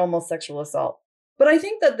almost sexual assault. But I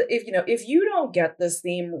think that if you don't get this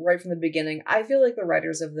theme right from the beginning, I feel like the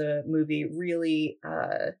writers of the movie really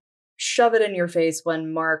shove it in your face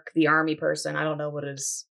when Mark, the army person, I don't know what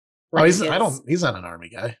his rank is. He's not an army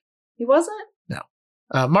guy. He wasn't? No.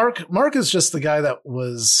 Mark is just the guy that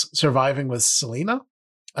was surviving with Selena.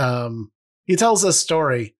 He tells this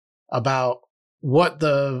story about what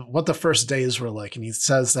the first days were like, and he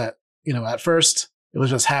says that at first it was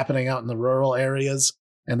just happening out in the rural areas,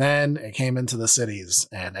 and then it came into the cities,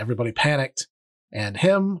 and everybody panicked, and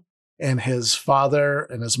him and his father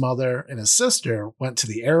and his mother and his sister went to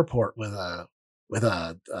the airport with a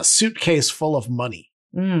suitcase full of money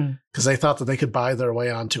because they thought that they could buy their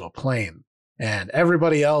way onto a plane. And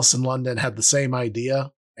everybody else in London had the same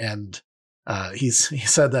idea. And he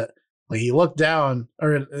said that like he looked down,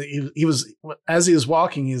 or he was, as he was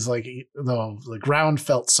walking, he's like, the ground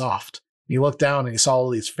felt soft. He looked down and he saw all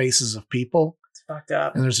these faces of people. It's fucked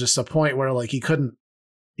up. And there's just a point where like he couldn't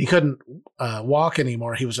walk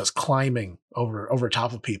anymore. He was just climbing over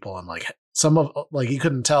top of people, and like he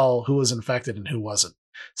couldn't tell who was infected and who wasn't.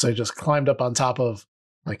 So he just climbed up on top of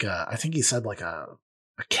like I think he said like a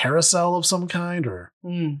carousel of some kind, or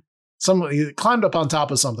he climbed up on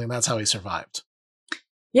top of something. That's how he survived.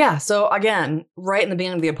 Yeah. So again, right in the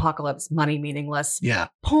beginning of the apocalypse, money meaningless. Yeah.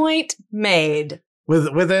 Point made.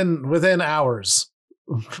 Within hours,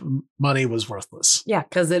 money was worthless. Yeah,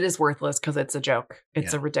 because it is worthless because it's a joke.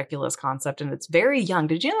 It's a ridiculous concept, and it's very young.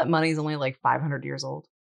 Did you know that money is only like 500 years old?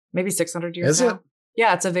 Maybe 600 years Is now? it?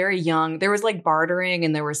 Yeah, it's a very young. There was like bartering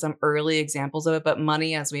and there were some early examples of it, but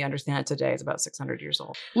money as we understand it today is about 600 years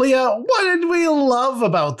old. Leah, what did we love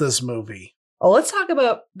about this movie? Well, let's talk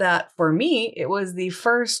about that. For me, it was the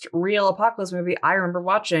first real apocalypse movie I remember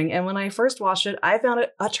watching. And when I first watched it, I found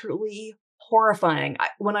it utterly horrifying.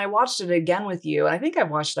 When I watched it again with you, and I think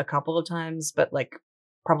I've watched it a couple of times, but like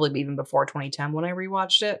probably even before 2010 when I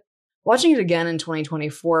rewatched it, watching it again in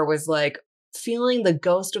 2024 was like feeling the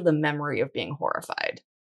ghost of the memory of being horrified.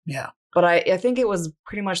 Yeah. But I think it was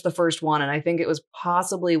pretty much the first one. And I think it was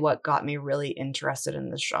possibly what got me really interested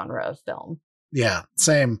in this genre of film. Yeah,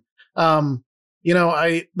 same.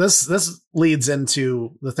 This leads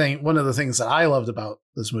into one of the things that I loved about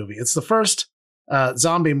this movie. It's the first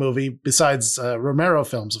zombie movie, besides Romero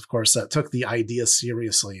films, of course, that took the idea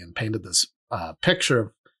seriously and painted this picture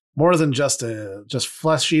of more than just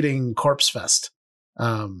flesh-eating corpse fest.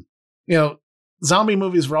 Zombie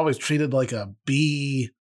movies were always treated like a B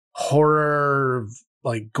horror,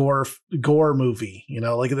 like gore movie.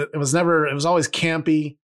 It was always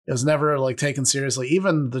campy. It was never like taken seriously.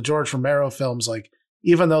 Even the George Romero films, like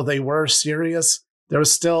even though they were serious, there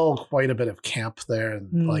was still quite a bit of camp there,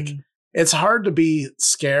 and like it's hard to be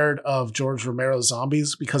scared of George Romero's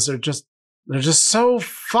zombies because they're just so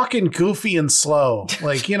fucking goofy and slow.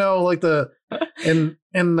 Like like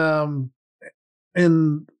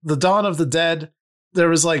in the Dawn of the Dead, there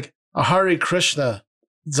was like a Hare Krishna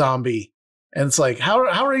zombie, and it's like how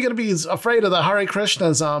are you going to be afraid of the Hare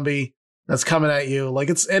Krishna zombie that's coming at you? Like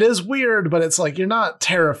it is weird, but it's like you're not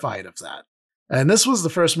terrified of that. And this was the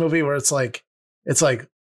first movie where it's like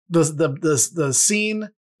the scene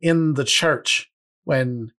in the church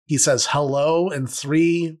when he says hello and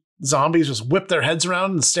 3 zombies just whip their heads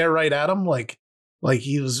around and stare right at him like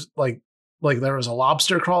he was like there was a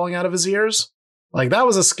lobster crawling out of his ears. Like, that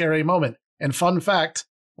was a scary moment. And fun fact,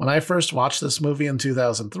 when I first watched this movie in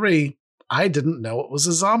 2003, I didn't know it was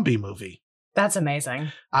a zombie movie. That's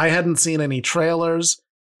amazing. I hadn't seen any trailers.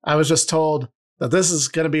 I was just told that this is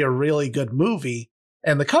going to be a really good movie.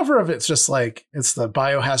 And the cover of it's just like, it's the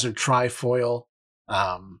Biohazard trifoil.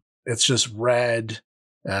 It's just red.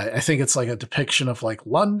 I think it's like a depiction of like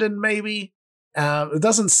London, maybe. It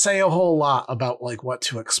doesn't say a whole lot about like what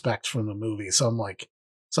to expect from the movie. So I'm like,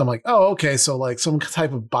 oh, okay. So like some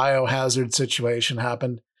type of biohazard situation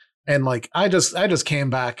happened. And like, I just came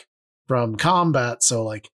back from combat. So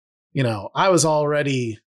like, I was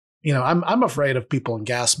already, I'm afraid of people in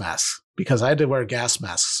gas masks because I had to wear gas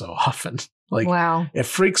masks so often. Like, wow. It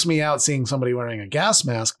freaks me out seeing somebody wearing a gas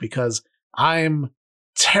mask because I'm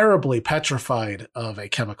terribly petrified of a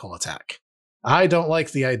chemical attack. I don't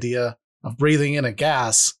like the idea of breathing in a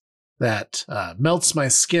gas that melts my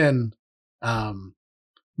skin,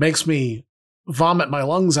 makes me vomit my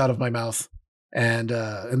lungs out of my mouth, and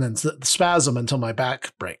then spasm until my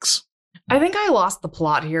back breaks. I think I lost the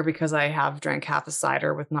plot here because I have drank half a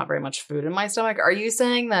cider with not very much food in my stomach. Are you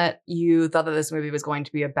saying that you thought that this movie was going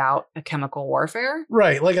to be about a chemical warfare?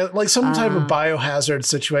 Right, like some type of biohazard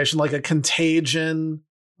situation, like a contagion,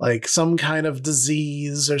 like some kind of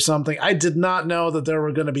disease or something. I did not know that there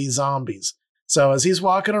were going to be zombies. So as he's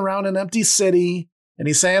walking around an empty city and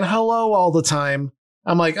he's saying hello all the time,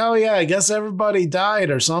 I'm like, oh yeah, I guess everybody died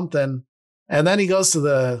or something. And then he goes to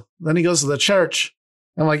the church.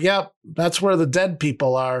 I'm like, yep, that's where the dead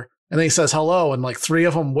people are. And then he says hello, and like 3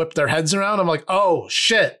 of them whip their heads around. I'm like, oh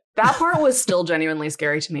shit. That part was still genuinely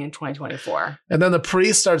scary to me in 2024. And then the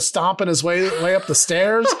priest starts stomping his way up the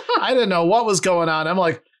stairs. I didn't know what was going on. I'm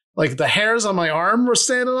like the hairs on my arm were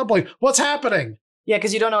standing up. Like, what's happening? Yeah,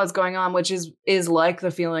 because you don't know what's going on, which is like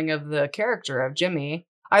the feeling of the character of Jimmy.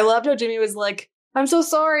 I loved how Jimmy was like, I'm so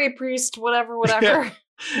sorry, priest, whatever. Yeah.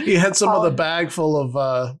 He had some of the bag full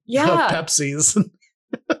of Pepsis.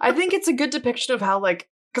 I think it's a good depiction of how, like,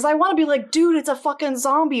 because I want to be like, dude, it's a fucking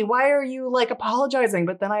zombie. Why are you like apologizing?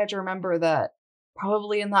 But then I have to remember that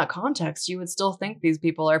probably in that context, you would still think these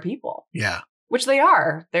people are people. Yeah. Which they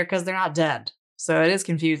are. Because they're not dead. So it is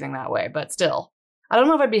confusing that way. But still, I don't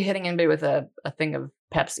know if I'd be hitting anybody with a thing of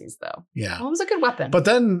Pepsis, though. Yeah. Well, it was a good weapon. But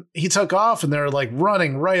then he took off and they're like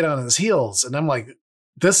running right on his heels. And I'm like,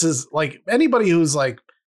 this is like anybody who's like,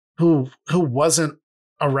 who wasn't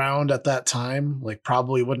around at that time, like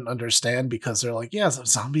probably wouldn't understand because they're like, yeah,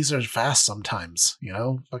 zombies are fast sometimes,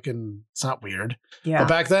 fucking, it's not weird. Yeah. But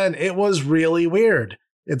back then it was really weird.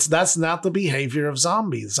 That's not the behavior of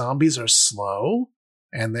zombies. Zombies are slow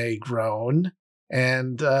and they groan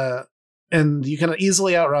and you can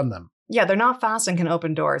easily outrun them. Yeah, they're not fast and can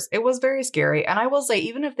open doors. It was very scary. And I will say,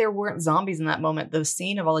 even if there weren't zombies in that moment, the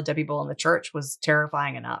scene of all the dead people in the church was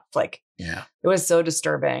terrifying enough. Like, yeah, it was so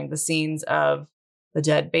disturbing. The scenes of the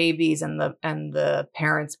dead babies and the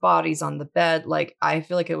parents' bodies on the bed. Like, I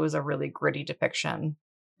feel like it was a really gritty depiction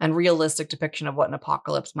and realistic depiction of what an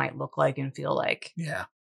apocalypse might look like and feel like. Yeah.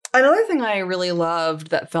 Another thing I really loved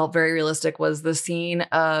that felt very realistic was the scene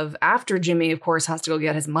of after Jimmy, of course, has to go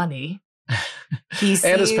get his money. He sees,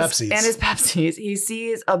 and his Pepsis. He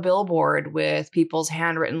sees a billboard with people's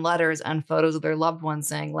handwritten letters and photos of their loved ones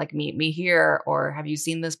saying, like, meet me here, or have you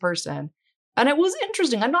seen this person? And it was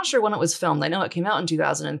interesting. I'm not sure when it was filmed. I know it came out in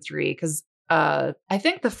 2003 because I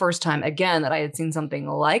think the first time, again, that I had seen something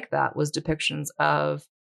like that was depictions of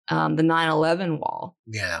the 9/11 wall.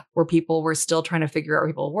 Yeah. Where people were still trying to figure out where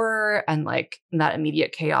people were and like that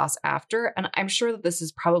immediate chaos after. And I'm sure that this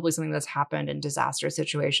is probably something that's happened in disaster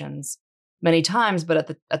situations many times.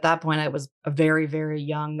 But at that point, I was a very, very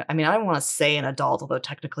young. I mean, I don't want to say an adult, although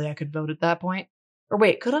technically I could vote at that point. Or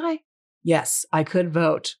wait, could I? Yes, I could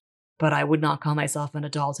vote. But I would not call myself an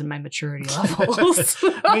adult in my maturity levels.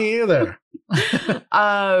 Me either.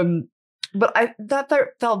 But that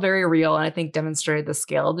felt very real and I think demonstrated the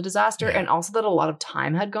scale of the disaster and also that a lot of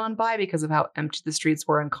time had gone by because of how empty the streets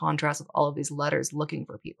were in contrast with all of these letters looking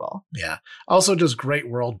for people. Yeah. Also just great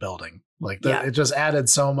world building. Like it just added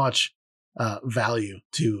so much value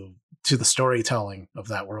to the storytelling of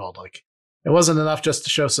that world. Like it wasn't enough just to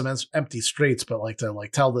show some empty streets, but like to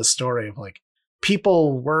like tell this story of like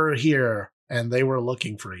people were here and they were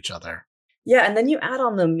looking for each other. Yeah. And then you add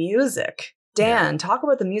on the music. Dan, talk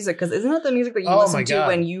about the music, because isn't it the music that you listen to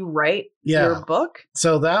when you write your book?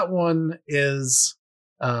 So that one is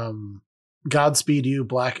Godspeed You,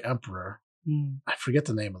 Black Emperor. I forget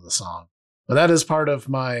the name of the song. But that is part of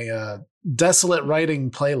my desolate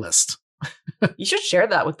writing playlist. You should share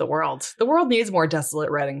that with the world. The world needs more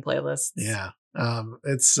desolate writing playlists. Yeah.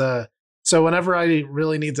 It's so whenever I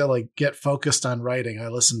really need to like get focused on writing, I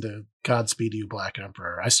listen to Godspeed You, Black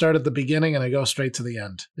Emperor. I start at the beginning and I go straight to the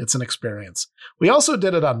end. It's an experience. We also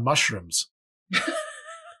did it on mushrooms.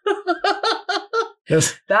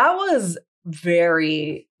 That was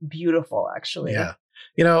very beautiful, actually. Yeah.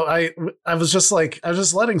 You know, I was just letting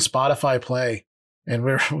Spotify play, and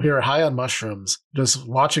we were high on mushrooms, just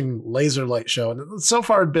watching Laser Light Show, and so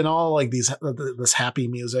far it'd been all like this happy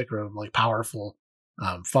music or like powerful,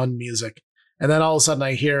 fun music, and then all of a sudden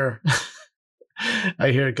I hear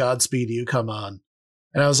Godspeed You come on,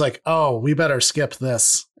 and I was like, oh, we better skip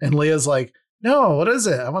this. And Leah's like, no, what is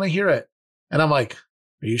it? I want to hear it. And I'm like,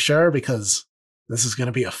 are you sure? Because this is going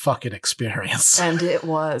to be a fucking experience. And it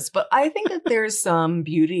was. But I think that there's some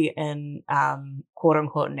beauty in quote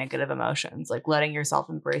unquote negative emotions, like letting yourself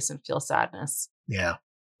embrace and feel sadness. Yeah.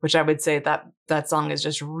 Which I would say that song is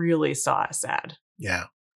just really sad. Yeah.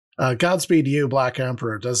 Godspeed You, Black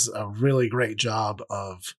Emperor does a really great job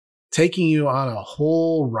of taking you on a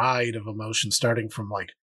whole ride of emotion, starting from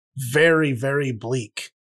like very, very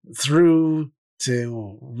bleak through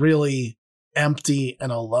to really empty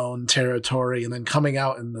and alone territory, and then coming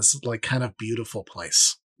out in this like kind of beautiful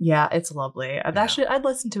place. Yeah, it's lovely. I'd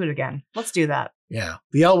listen to it again. Let's do that. Yeah.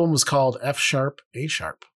 The album was called F sharp, A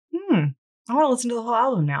sharp. I want to listen to the whole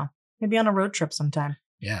album now. Maybe on a road trip sometime.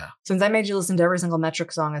 Yeah. Since I made you listen to every single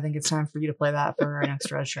Metric song, I think it's time for you to play that for our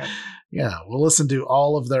next road trip. Yeah, we'll listen to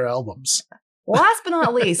all of their albums. Last but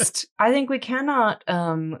not least, I think we cannot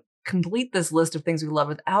complete this list of things we love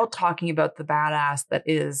without talking about the badass that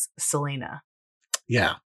is Selena.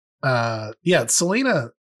 Yeah.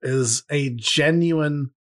 Selena is a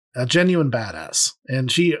genuine badass.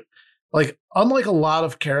 And she, like, unlike a lot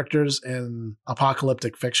of characters in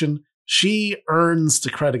apocalyptic fiction, she earns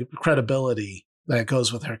the credibility that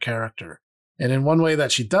goes with her character. And in one way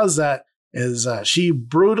that she does that is she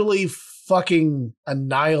brutally fucking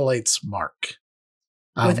annihilates Mark.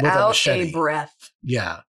 Without a breath.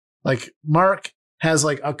 Yeah. Like, Mark has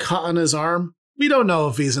like a cut on his arm. We don't know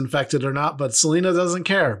if he's infected or not, but Selena doesn't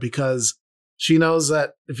care because she knows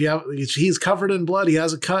that if he's covered in blood, he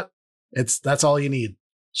has a cut. That's all you need.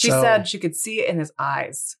 She said she could see it in his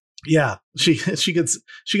eyes. Yeah, she could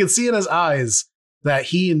see in his eyes that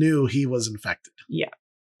he knew he was infected. Yeah,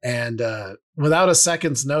 and without a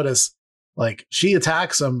second's notice, like, she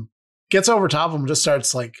attacks him, gets over top of him, just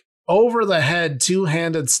starts like over the head,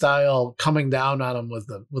 two-handed style, coming down on him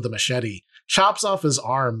with a machete, chops off his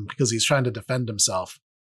arm because he's trying to defend himself,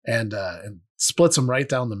 and splits him right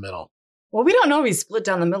down the middle. Well, we don't know if he's split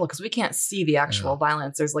down the middle because we can't see the actual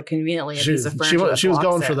violence. There's like conveniently a piece of furniture. She was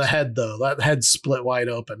going for the head, though. That head split wide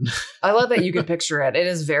open. I love that you can picture it. It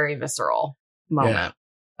is very visceral moment.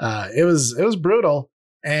 Yeah. It was brutal,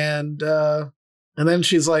 and then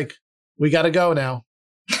she's like, "We got to go now."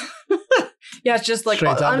 Yeah, it's just like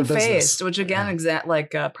unfazed, which again,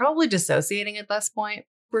 probably dissociating at this point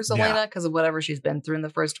for Selena because of whatever she's been through in the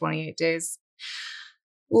first 28 days.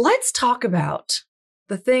 Let's talk about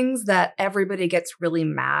the things that everybody gets really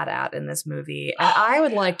mad at in this movie. And I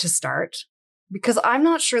would like to start because I'm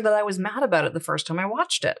not sure that I was mad about it the first time I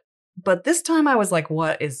watched it. But this time I was like,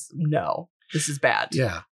 this is bad.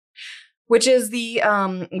 Yeah. Which is the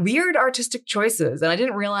weird artistic choices. And I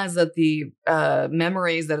didn't realize that the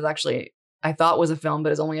memories that is actually, I thought was a film,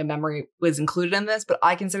 but is only a memory, was included in this. But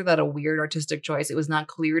I consider that a weird artistic choice. It was not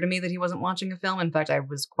clear to me that he wasn't watching a film. In fact, I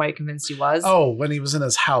was quite convinced he was. Oh, when he was in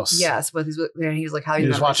his house. Yes, but he's like, how he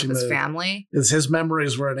was watching with his family. His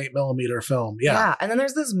memories were an 8mm film. Yeah. And then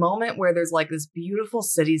there's this moment where there's like this beautiful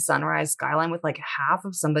city sunrise skyline with like half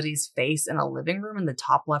of somebody's face in a living room in the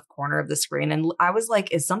top left corner of the screen. And I was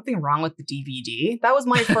like, is something wrong with the DVD? That was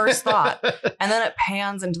my first thought. And then it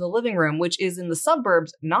pans into the living room, which is in the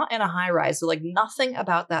suburbs, not in a high rise. So like nothing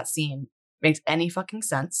about that scene makes any fucking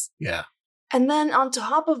sense. Yeah. And then on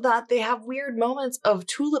top of that, they have weird moments of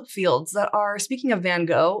tulip fields that are, speaking of Van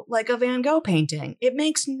Gogh, like a Van Gogh painting. It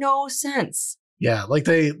makes no sense. Yeah, like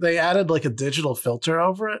they added like a digital filter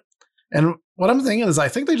over it. And what I'm thinking is I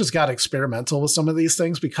think they just got experimental with some of these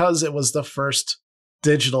things because it was the first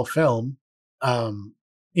digital film. They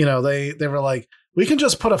were like, we can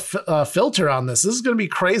just put a filter on this. This is going to be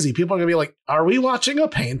crazy. People are going to be like, are we watching a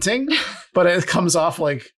painting? But it comes off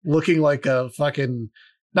like looking like a fucking,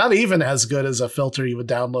 not even as good as a filter you would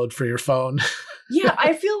download for your phone. Yeah,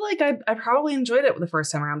 I feel like I probably enjoyed it the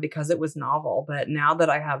first time around because it was novel. But now that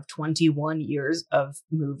I have 21 years of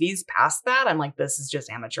movies past that, I'm like, this is just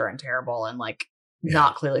amateur and terrible and like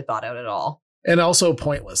not clearly thought out at all. and also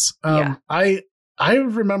pointless. Yeah. I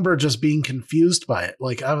remember just being confused by it.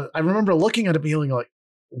 Like I remember looking at it being like,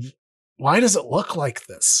 why does it look like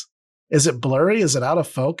this? Is it blurry? Is it out of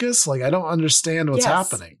focus? Like, I don't understand what's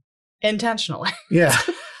happening. Intentionally. Yeah.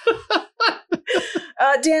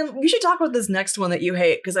 Dan, we should talk about this next one that you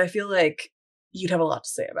hate, because I feel like you'd have a lot to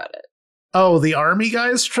say about it. Oh, the army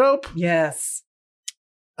guys trope? Yes.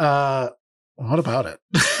 What about it?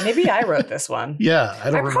 Maybe I wrote this one. Yeah,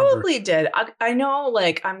 I don't remember. Probably did. I know,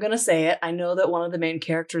 like, I'm going to say it. I know that one of the main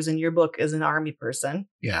characters in your book is an army person.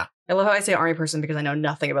 Yeah. I love how I say army person because I know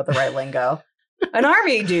nothing about the right lingo. An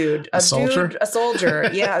army dude. A soldier? Dude, a soldier.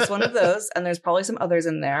 Yeah, it's one of those. And there's probably some others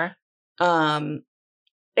in there. And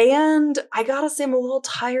I gotta say, I'm a little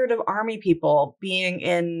tired of army people being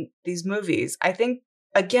in these movies. I think,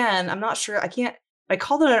 again, I'm not sure. I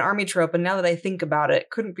called it an army trope, and now that I think about it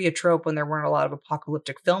couldn't be a trope when there weren't a lot of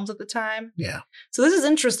apocalyptic films at the time. Yeah. So this is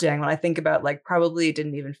interesting when I think about, like, probably it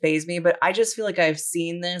didn't even faze me, but I just feel like I've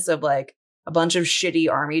seen this of, like, a bunch of shitty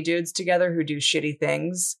army dudes together who do shitty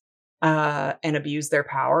things and abuse their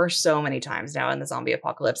power so many times now in the zombie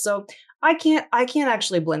apocalypse. So I can't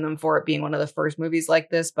actually blame them for it being one of the first movies like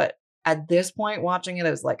this, but at this point watching it,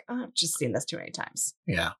 I was like, oh, I've just seen this too many times.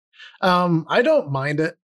 Yeah. I don't mind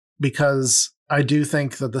it because I do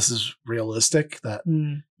think that this is realistic, that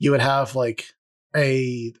you would have like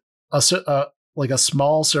a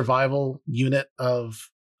small survival unit of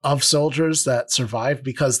soldiers that survived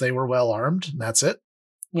because they were well armed, and that's it.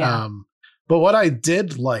 Yeah. But what I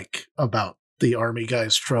did like about the army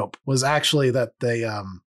guys trope was actually that they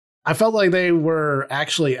I felt like they were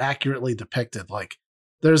actually accurately depicted. Like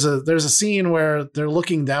there's a scene where they're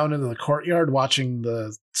looking down into the courtyard watching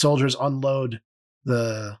the soldiers unload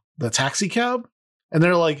the taxi cab, and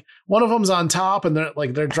they're like, one of them's on top, and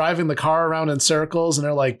they're driving the car around in circles, and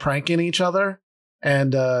they're like pranking each other.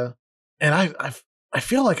 And I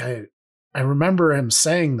feel like I remember him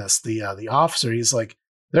saying this, the officer, he's like,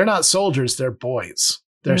 they're not soldiers, they're boys.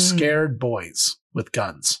 They're scared boys with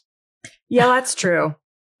guns. Yeah, that's true.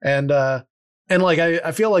 And like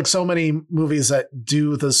I feel like so many movies that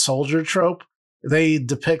do the soldier trope, they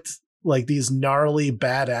depict like these gnarly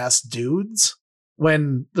badass dudes,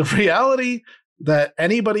 when the reality that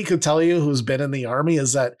anybody could tell you who's been in the army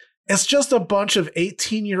is that it's just a bunch of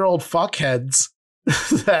 18-year-old fuckheads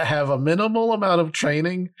that have a minimal amount of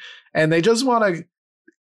training, and they just want to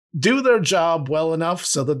do their job well enough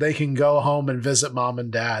so that they can go home and visit mom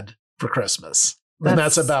and dad for Christmas. And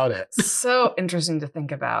that's about it. So interesting to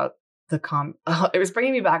think about it was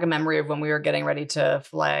bringing me back a memory of when we were getting ready to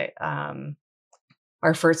fly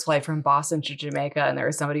our first flight from Boston to Jamaica, and there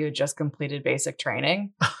was somebody who had just completed basic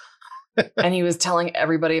training. And he was telling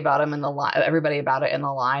everybody about it in the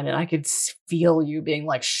line, and I could feel you being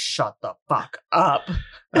like, shut the fuck up.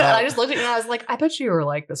 And I just looked at you and I was like, I bet you were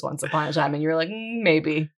like this once upon a time. And you're like,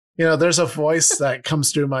 maybe. You know, there's a voice that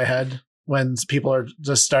comes through my head when people are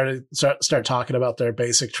just start talking about their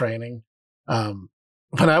basic training.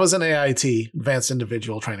 When I was in AIT, advanced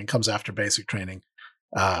individual training comes after basic training.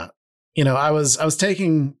 I was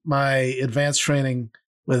taking my advanced training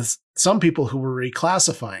with some people who were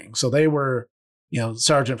reclassifying. So they were,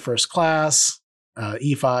 sergeant first class,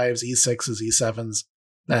 E5s, E6s, E7s,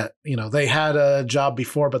 that, they had a job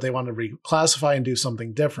before, but they wanted to reclassify and do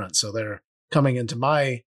something different. So they're coming into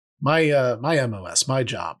my MOS, my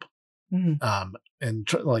job, and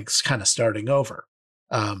kind of starting over.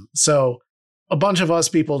 So a bunch of us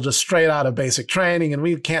people just straight out of basic training, and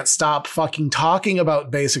we can't stop fucking talking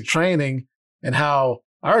about basic training and how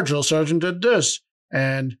our drill sergeant did this,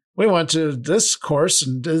 and we went to this course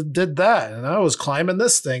and did that, and I was climbing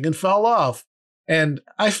this thing and fell off. And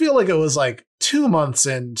I feel like it was like 2 months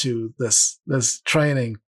into this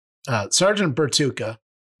training, Sergeant Bertuca,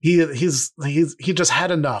 he just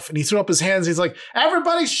had enough, and he threw up his hands. He's like,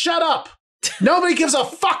 "Everybody, shut up! Nobody gives a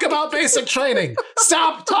fuck about basic training.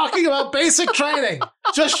 Stop talking about basic training.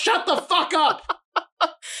 Just shut the fuck up."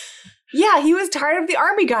 Yeah, he was tired of the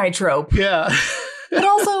army guy trope. Yeah. But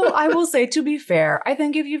also, I will say, to be fair, I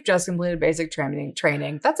think if you've just completed basic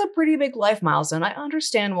training, that's a pretty big life milestone. I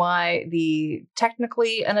understand why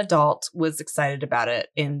technically an adult was excited about it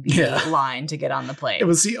in the line to get on the plane. It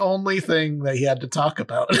was the only thing that he had to talk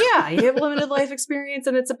about. Yeah, you have limited life experience,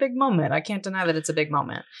 and it's a big moment. I can't deny that it's a big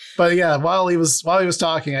moment. But yeah, while he was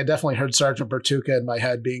talking, I definitely heard Sergeant Bertuca in my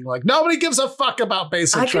head being like, "Nobody gives a fuck about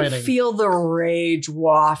basic training." I could feel the rage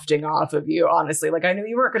wafting off of you, honestly. Like, I knew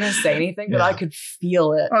you weren't going to say anything, but I could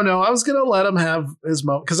feel it. Oh no, I was gonna let him have his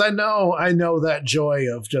moment, because I know that joy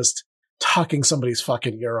of just talking somebody's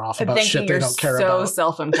fucking ear off about shit they don't care about. So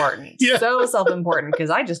self-important. So self-important,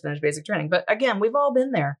 because I just finished basic training. But again, we've all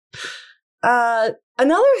been there.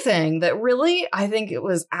 Another thing that really, I think it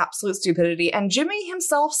was absolute stupidity, and Jimmy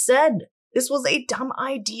himself said this was a dumb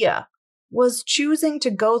idea, was choosing to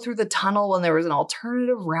go through the tunnel when there was an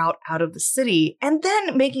alternative route out of the city, and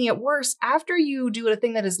then making it worse after you do a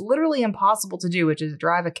thing that is literally impossible to do, which is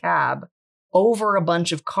drive a cab over a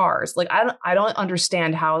bunch of cars. Like, I don't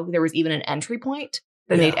understand how there was even an entry point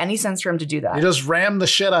that made any sense for him to do that. You just rammed the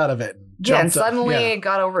shit out of it. And suddenly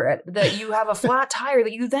got over it. That you have a flat tire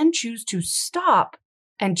that you then choose to stop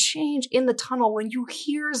and change in the tunnel when you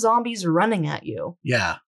hear zombies running at you.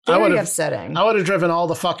 Yeah. Very upsetting. I would have driven all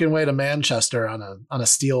the fucking way to Manchester on a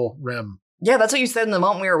steel rim. Yeah, that's what you said in the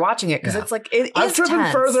moment we were watching it, because it's like, it I've is driven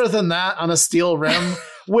tense. further than that on a steel rim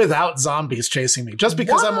without zombies chasing me. Just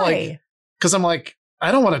because I'm like,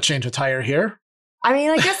 I don't want to change a tire here. I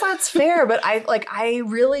mean, I guess that's fair, but I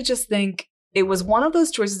really just think it was one of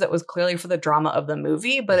those choices that was clearly for the drama of the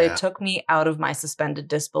movie, but it took me out of my suspended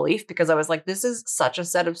disbelief because I was like, this is such a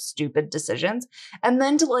set of stupid decisions. And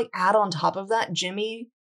then to like add on top of that, Jimmy,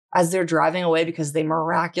 as they're driving away because they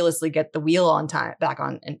miraculously get the wheel on time, back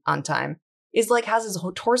on time, is like has his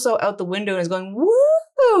whole torso out the window and is going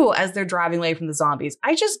woo as they're driving away from the zombies.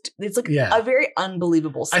 It's like a very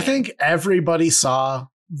unbelievable scene. I think everybody saw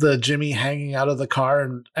the Jimmy hanging out of the car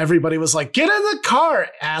and everybody was like, get in the car,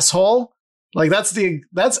 asshole. Like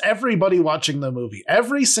that's everybody watching the movie.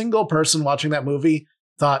 Every single person watching that movie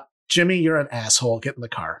thought, Jimmy, you're an asshole. Get in the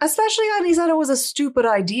car. Especially when he said it was a stupid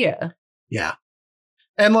idea. Yeah.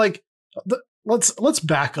 And like, let's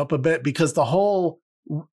back up a bit because the whole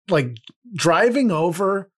like driving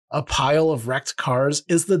over a pile of wrecked cars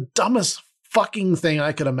is the dumbest fucking thing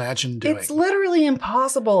I could imagine doing. It's literally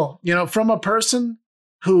impossible. You know, from a person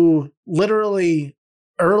who literally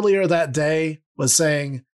earlier that day was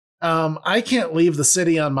saying, I can't leave the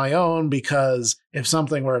city on my own because if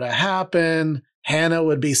something were to happen, Hannah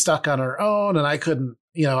would be stuck on her own and I couldn't,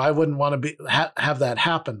 I wouldn't want to have that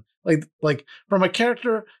happen. Like from a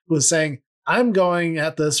character who was saying, I'm going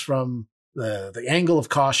at this from the angle of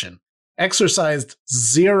caution, exercised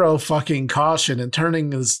zero fucking caution and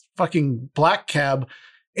turning his fucking black cab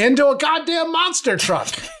into a goddamn monster truck.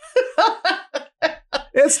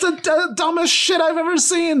 It's the dumbest shit I've ever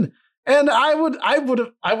seen. And I would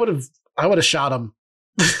have shot him.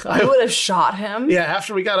 I would have shot him? Yeah,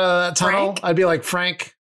 after we got a tunnel, Frank? I'd be like,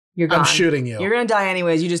 Frank, you're gone. I'm shooting you. You're going to die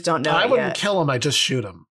anyways. You just don't know I wouldn't yet. kill him. I'd just shoot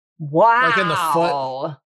him. Wow. Like in the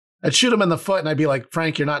foot. I'd shoot him in the foot and I'd be like,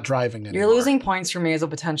 Frank, you're not driving anymore. You're losing points for me as a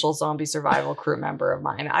potential zombie survival crew member of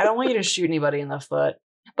mine. I don't want you to shoot anybody in the foot.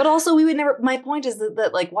 But also, we would never. My point is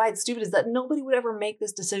that like, why it's stupid is that nobody would ever make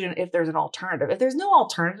this decision if there's an alternative. If there's no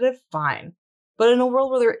alternative, fine. But in a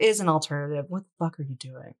world where there is an alternative, what the fuck are you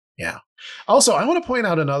doing? Yeah. Also, I want to point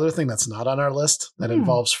out another thing that's not on our list that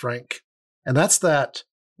involves Frank. And that's that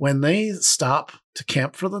when they stop to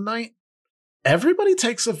camp for the night, everybody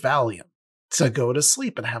takes a Valium to go to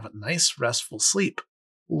sleep and have a nice, restful sleep,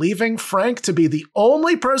 leaving Frank to be the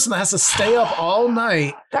only person that has to stay up all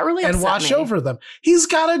night that really and watch over them. He's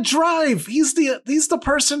got to drive. He's the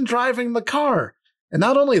person driving the car. And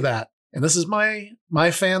not only that, and this is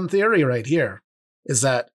my fan theory right here, is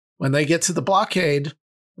that when they get to the blockade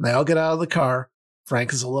and they all get out of the car,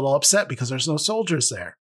 Frank is a little upset because there's no soldiers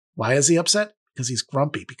there. Why is he upset? Because he's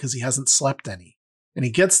grumpy, because he hasn't slept any. And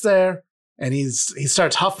he gets there and he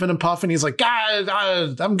starts huffing and puffing. He's like, God,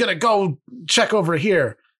 I'm going to go check over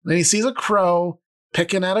here. And then he sees a crow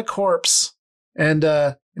picking at a corpse and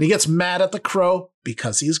he gets mad at the crow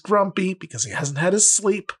because he's grumpy, because he hasn't had his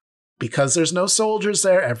sleep, because there's no soldiers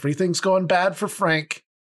there. Everything's going bad for Frank.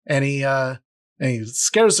 And he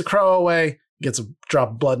scares the crow away, gets a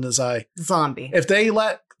drop of blood in his eye. Zombie. If they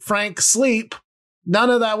let Frank sleep, none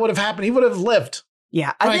of that would have happened. He would have lived.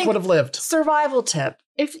 Yeah. Frank would have lived. Survival tip.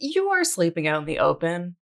 If you are sleeping out in the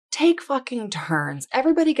open, take fucking turns.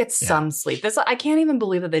 Everybody gets some sleep. I can't even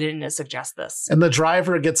believe that they didn't suggest this. And the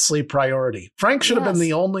driver gets sleep priority. Frank should have been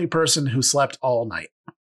the only person who slept all night.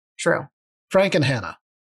 True. Frank and Hannah.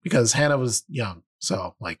 Because Hannah was young.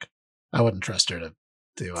 So, like, I wouldn't trust her to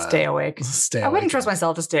stay awake. I wouldn't trust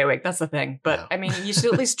myself to stay awake. That's the thing. But no. I mean, you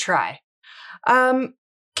should at least try.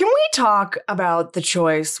 Can we talk about the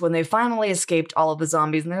choice when they finally escaped all of the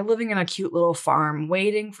zombies and they're living in a cute little farm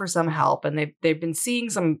waiting for some help, and they've been seeing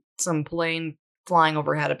some plane flying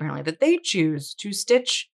overhead apparently, that they choose to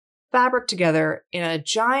stitch fabric together in a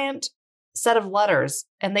giant set of letters,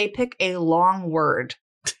 and they pick a long word.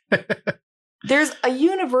 There's a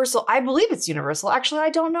universal, I believe it's universal. Actually, I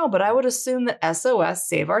don't know, but I would assume that SOS,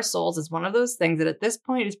 Save Our Souls, is one of those things that at this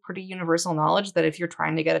point is pretty universal knowledge that if you're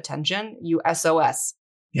trying to get attention, you SOS.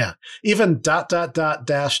 Yeah. Even ... ... ... ... ... ... ... ... ... ...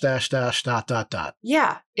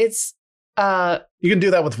 Yeah. It's You can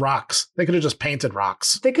do that with rocks. They could have just painted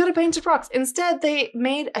rocks. They could have painted rocks. Instead, they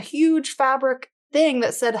made a huge fabric thing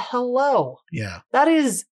that said hello. Yeah. That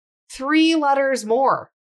is 3 letters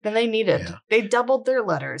more than they needed. Yeah. They doubled their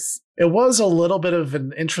letters. It was a little bit of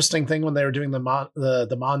an interesting thing when they were doing the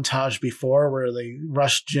montage before, where they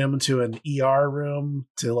rushed Jim to an ER room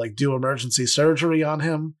to like do emergency surgery on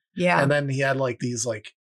him. Yeah. And then he had like these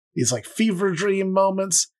fever dream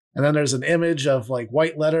moments. And then there's an image of like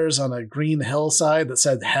white letters on a green hillside that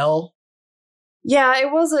said hell. Yeah,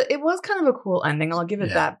 it was kind of a cool ending. I'll give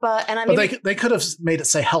it that. But they could have made it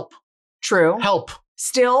say help. True. Help.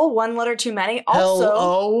 Still 1 letter too many.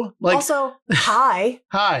 Also, hi.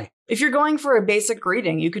 Hi. If you're going for a basic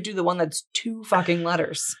greeting, you could do the one that's 2 fucking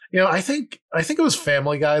letters. You know, I think it was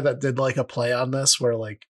Family Guy that did like a play on this, where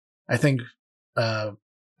like I think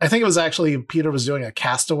it was actually Peter was doing a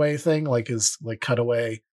Castaway thing, like his like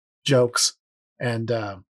cutaway jokes, and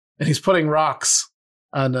he's putting rocks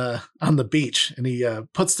on the beach, and he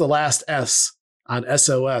puts the last S on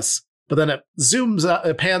SOS, but then it zooms out,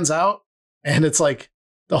 it pans out, and it's like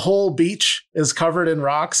the whole beach is covered in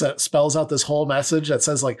rocks that spells out this whole message that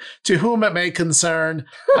says like, to whom it may concern,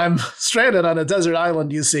 I'm stranded on a desert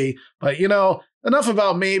island, you see, but you know, enough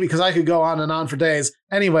about me because I could go on and on for days.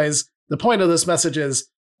 Anyways, the point of this message is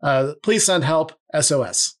please send help,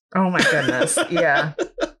 SOS. Oh my goodness. Yeah.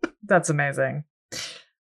 That's amazing.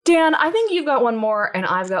 Dan, I think you've got one more and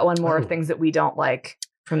I've got one more of things that we don't like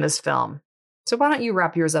from this film. So why don't you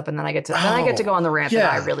wrap yours up and then I get to go on the rant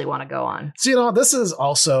that I really want to go on. So, you know, this is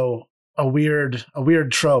also a weird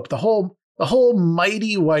trope. The whole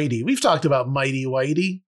Mighty Whitey. We've talked about Mighty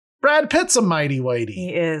Whitey. Brad Pitt's a Mighty Whitey. He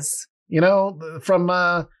is. You know, from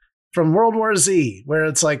World War Z, where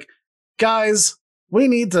it's like, guys, we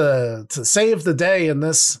need to save the day in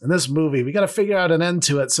this movie. We got to figure out an end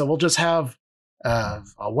to it. So we'll just have a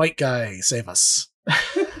white guy save us.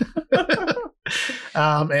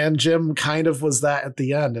 And Jim kind of was that at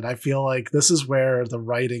the end. And I feel like this is where the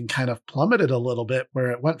writing kind of plummeted a little bit, where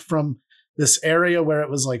it went from this area where it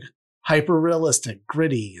was like hyper realistic,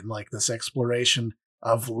 gritty, and like this exploration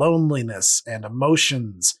of loneliness and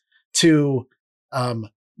emotions to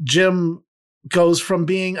Jim goes from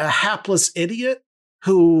being a hapless idiot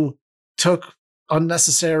who took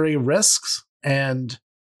unnecessary risks and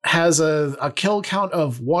has a kill count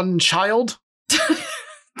of 1 child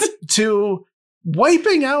to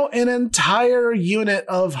wiping out an entire unit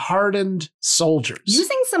of hardened soldiers.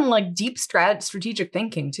 Using some like deep strategic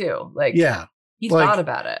thinking too. Like, yeah. He thought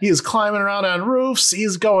about it. He's climbing around on roofs.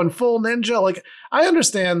 He's going full ninja. Like, I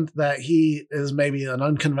understand that he is maybe an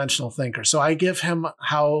unconventional thinker. So I give him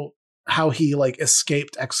how he like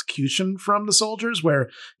escaped execution from the soldiers, where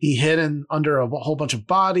he hid in under a whole bunch of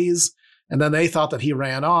bodies, and then they thought that he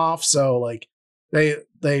ran off. So like they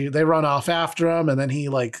run off after him, and then he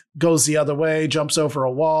like goes the other way, jumps over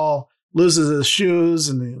a wall, loses his shoes,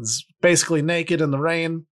 and is basically naked in the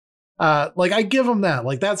rain. Like, I give him that.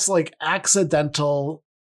 Like, that's like accidental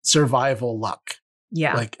survival luck.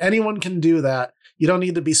 Yeah. Like, anyone can do that. You don't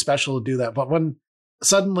need to be special to do that. But when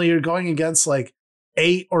suddenly you're going against like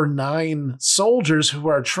 8 or 9 soldiers who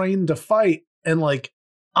are trained to fight, and like,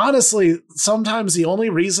 honestly, sometimes the only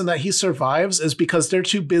reason that he survives is because they're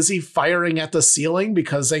too busy firing at the ceiling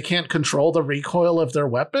because they can't control the recoil of their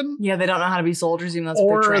weapon. Yeah, they don't know how to be soldiers, even though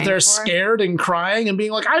or they're scared and crying and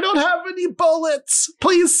being like, I don't have any bullets.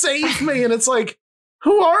 Please save me. And it's like,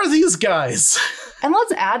 who are these guys? And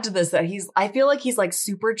let's add to this that I feel like he's like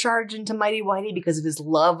supercharged into Mighty Whitey because of his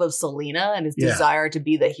love of Selena and his desire to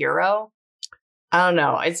be the hero. I don't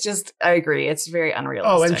know. It's just, I agree. It's very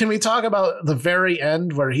unrealistic. Oh, and can we talk about the very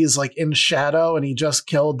end where he's like in shadow and he just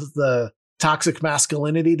killed the toxic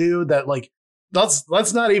masculinity dude? That like,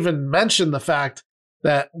 let's not even mention the fact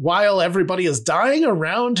that while everybody is dying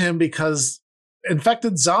around him because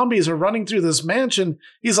infected zombies are running through this mansion,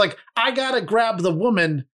 he's like, I gotta grab the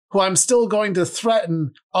woman who I'm still going to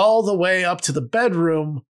threaten all the way up to the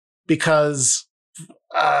bedroom because,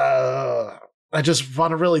 I just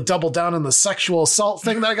want to really double down on the sexual assault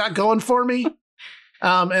thing that I got going for me.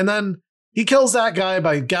 And then he kills that guy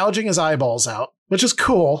by gouging his eyeballs out, which is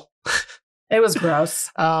cool. It was gross.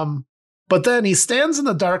 But then he stands in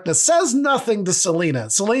the darkness, says nothing to Selena.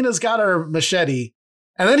 Selena's got her machete,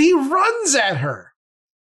 and then he runs at her.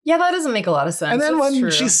 Yeah, that doesn't make a lot of sense. And then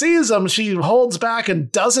when she sees him, she holds back and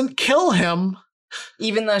doesn't kill him.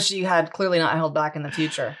 Even though she had clearly not held back in the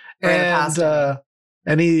future.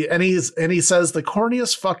 And he says the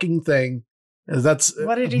corniest fucking thing is that's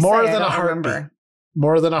what did he more say? Than a heartbeat. Remember.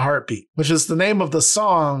 More than a heartbeat, which is the name of the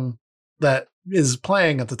song that is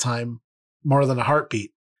playing at the time, More Than a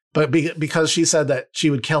Heartbeat. but because she said that she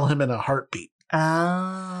would kill him in a heartbeat.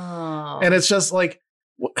 Oh. And it's just like,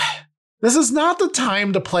 this is not the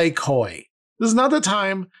time to play coy. This is not the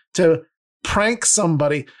time to prank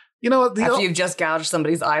somebody. After you've just gouged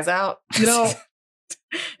somebody's eyes out,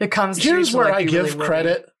 it comes. Here's where I give really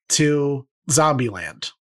credit to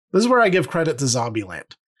Zombieland. This is where I give credit to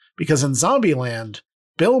Zombieland, because in Zombieland,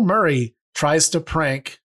 Bill Murray tries to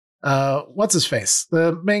prank what's his face,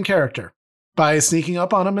 the main character, by sneaking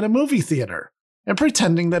up on him in a movie theater and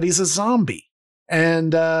pretending that he's a zombie.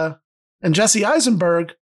 And Jesse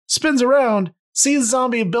Eisenberg spins around, sees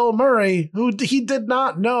zombie Bill Murray, who he did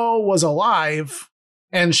not know was alive,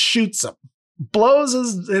 and shoots him. Blows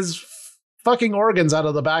his fucking organs out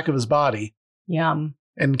of the back of his body. Yum.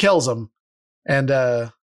 And kills him. And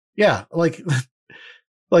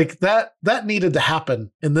like that needed to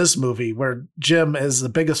happen in this movie, where Jim is the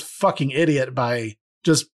biggest fucking idiot by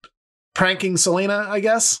just pranking Selena, I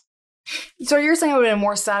guess. So you're saying it would have been a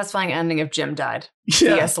more satisfying ending if Jim died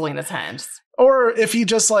via Selena's hands. Or if he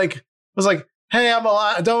just like was like, hey, I'm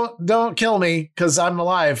alive. Don't kill me because I'm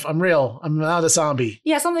alive. I'm real. I'm not a zombie.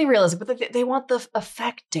 Yeah, something realistic. But they want the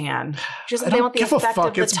effect, Dan. They want the effect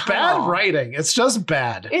of the It's tunnel. bad writing. It's just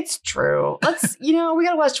bad. It's true. Let's, we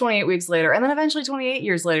got to watch 28 weeks later and then eventually 28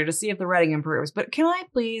 years later to see if the writing improves. But can I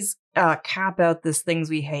please cap out this things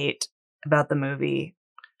we hate about the movie?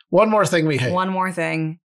 One more thing we hate. One more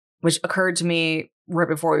thing, which occurred to me right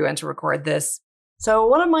before we went to record this. So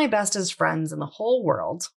one of my bestest friends in the whole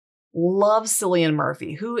world loves Cillian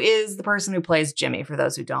Murphy, who is the person who plays Jimmy, for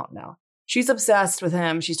those who don't know. She's obsessed with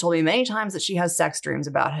him. She's told me many times that she has sex dreams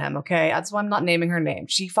about him, okay? That's why I'm not naming her name.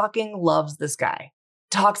 She fucking loves this guy.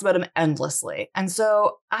 Talks about him endlessly. And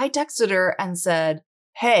so I texted her and said,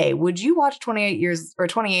 hey, would you watch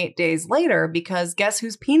 28 Days Later? Because guess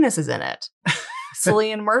whose penis is in it?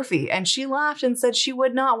 Cillian Murphy. And she laughed and said she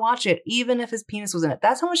would not watch it, even if his penis was in it.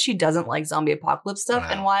 That's how much she doesn't like zombie apocalypse stuff. Wow.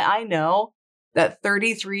 And why I know that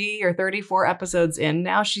 33 or 34 episodes in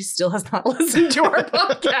now, she still has not listened to our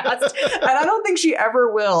podcast. And I don't think she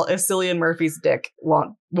ever will if Cillian Murphy's dick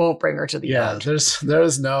won't bring her to the end.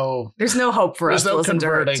 There's no hope for us to listen to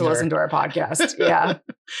our podcast. Yeah.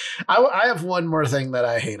 I have one more thing that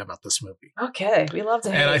I hate about this movie. Okay. We love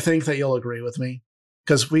to hate. And I think that you'll agree with me,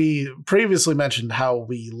 because we previously mentioned how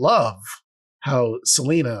we love how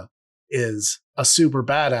Selena is a super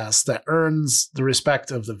badass that earns the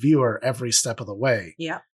respect of the viewer every step of the way.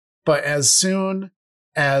 Yeah. But as soon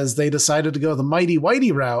as they decided to go the Mighty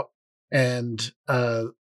Whitey route and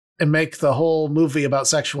make the whole movie about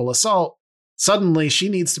sexual assault, suddenly she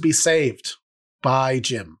needs to be saved by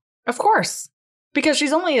Jim. Of course. Because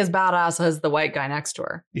she's only as badass as the white guy next to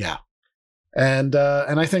her. Yeah. And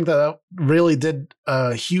I think that really did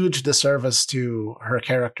a huge disservice to her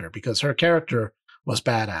character, because her character was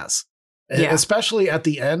badass. Yeah. Especially at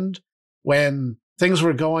the end when things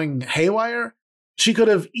were going haywire, she could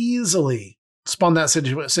have easily spun that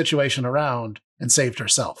situation around and saved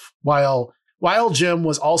herself. While Jim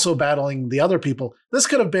was also battling the other people, this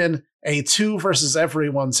could have been a 2 versus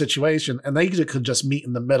everyone situation, and they could just meet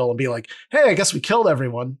in the middle and be like, hey, I guess we killed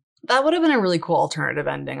everyone. That would have been a really cool alternative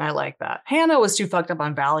ending. I like that. Hannah was too fucked up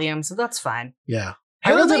on Valium, so that's fine. Yeah.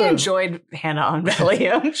 I really enjoyed Hannah on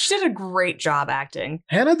Valium. She did a great job acting.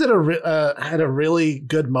 Hannah did had a really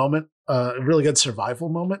good moment, a really good survival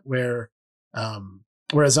moment where a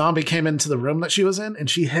zombie came into the room that she was in, and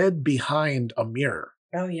she hid behind a mirror.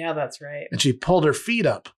 Oh yeah, that's right. And she pulled her feet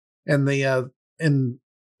up, and the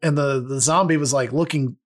zombie was like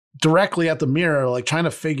looking directly at the mirror, like trying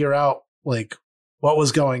to figure out like what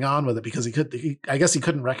was going on with it, because I guess he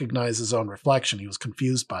couldn't recognize his own reflection. He was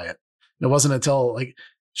confused by it. It wasn't until like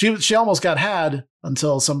she almost got had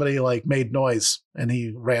until somebody like made noise and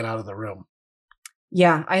he ran out of the room.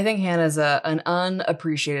 Yeah, I think Hannah's an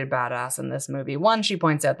unappreciated badass in this movie. One, she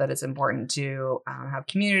points out that it's important to have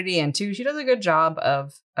community, and 2, she does a good job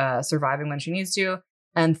of surviving when she needs to.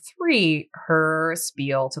 And 3, her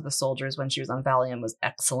spiel to the soldiers when she was on Valium was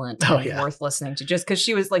excellent and worth listening to. Just because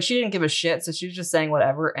she was like, she didn't give a shit, so she was just saying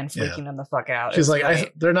whatever and freaking them the fuck out. She's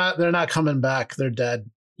like, they're not coming back. They're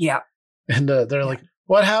dead. Yeah. And they're like,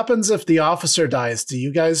 what happens if the officer dies? Do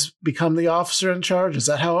you guys become the officer in charge? Is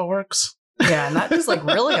that how it works? Yeah, and that just like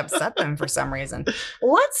really upset them for some reason.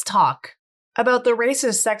 Let's talk about the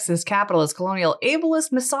racist, sexist, capitalist, colonial,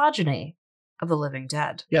 ableist misogyny of The Living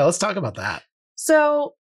Dead. Yeah, let's talk about that.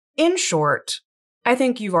 So, in short, I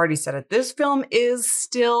think you've already said it. This film is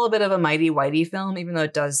still a bit of a Mighty Whitey film, even though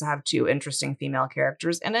it does have 2 interesting female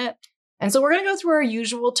characters in it. And so we're going to go through our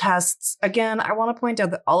usual tests. Again, I want to point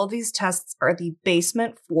out that all of these tests are the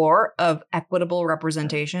basement floor of equitable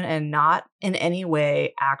representation and not in any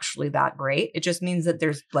way actually that great. It just means that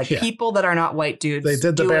there's people that are not white dudes. They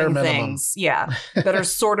did the bare minimum. Things, that are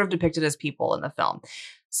sort of depicted as people in the film.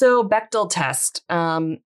 So Bechdel test.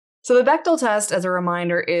 So the Bechdel test, as a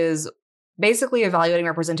reminder, is basically evaluating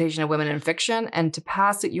representation of women in fiction. And to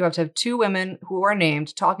pass it, you have to have two women who are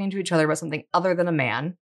named talking to each other about something other than a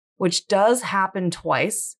man, which does happen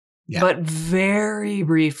twice, but very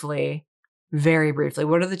briefly. Very briefly.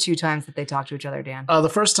 What are the two times that they talk to each other, Dan? The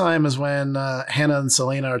first time is when Hannah and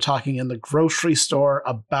Selena are talking in the grocery store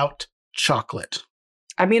about chocolate.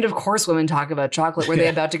 I mean, of course women talk about chocolate. Were they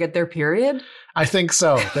about to get their period? I think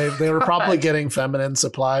so. They were probably getting feminine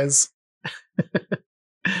supplies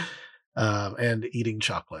and eating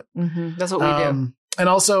chocolate. Mm-hmm. That's what we do. And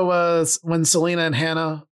also when Selena and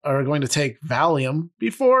Hannah are going to take Valium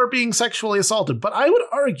before being sexually assaulted. But I would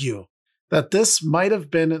argue that this might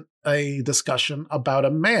have been a discussion about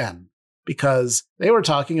a man because they were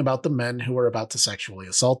talking about the men who were about to sexually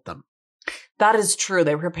assault them. That is true.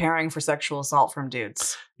 They were preparing for sexual assault from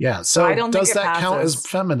dudes. Yeah. So I don't does that count as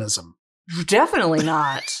feminism? Definitely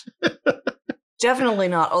not. Definitely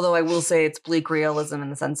not. Although I will say it's bleak realism in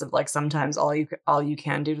the sense of sometimes all you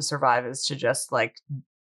can do to survive is to just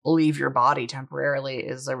leave your body temporarily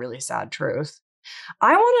is a really sad truth.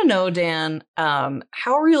 I want to know, Dan,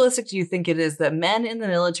 how realistic do you think it is that men in the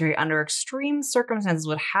military under extreme circumstances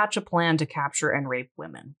would hatch a plan to capture and rape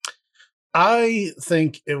women? I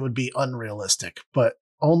think it would be unrealistic, but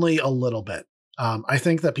only a little bit. I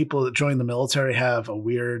think that people that join the military have a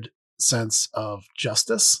weird sense of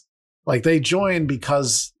justice. They join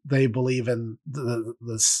because they believe in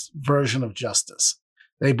this version of justice.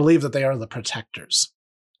 They believe that they are the protectors.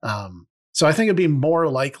 So I think it'd be more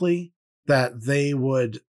likely that they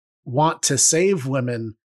would want to save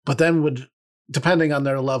women, but then would, depending on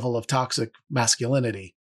their level of toxic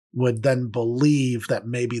masculinity, would then believe that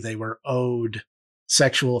maybe they were owed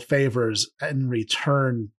sexual favors in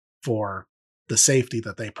return for the safety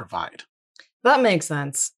that they provide. That makes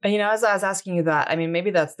sense. As I was asking you that, I mean,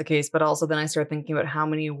 maybe that's the case, but also then I started thinking about how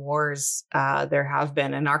many wars there have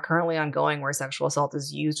been and are currently ongoing where sexual assault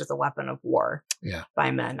is used as a weapon of war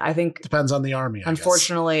by men. I think depends on the army.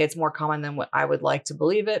 Unfortunately, it's more common than what I would like to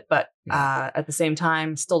believe it, but at the same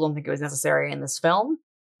time, still don't think it was necessary in this film.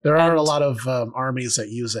 There are a lot of armies that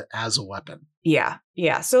use it as a weapon. Yeah.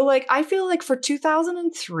 So I feel like for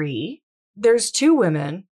 2003, there's two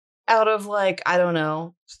women out of I don't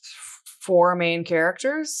know, 4 main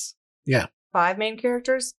characters. Yeah. 5 main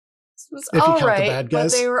characters. It was if all you count right, the bad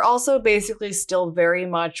guys. But they were also basically still very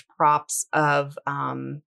much props of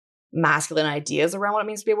masculine ideas around what it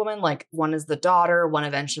means to be a woman. One is the daughter, one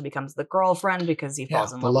eventually becomes the girlfriend because he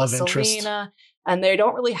falls in love with Selena. And they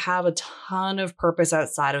don't really have a ton of purpose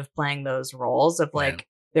outside of playing those roles of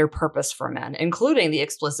their purpose for men, including the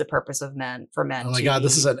explicit purpose of men for men. Oh my God,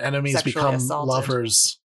 this is an enemies become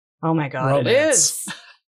lovers. Oh my God, romance.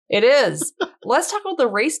 It is. Let's talk about the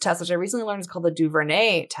race test, which I recently learned is called the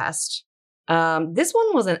Duvernay test. This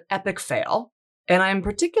one was an epic fail, and I'm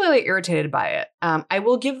particularly irritated by it. I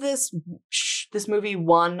will give this movie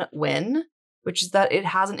one win, which is that it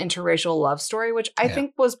has an interracial love story, which I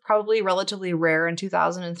think was probably relatively rare in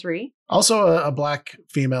 2003. Also a black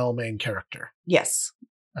female main character. Yes.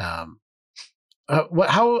 How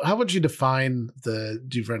would you define the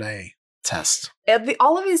Duvernay test?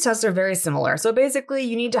 All of these tests are very similar. So basically,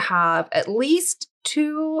 you need to have at least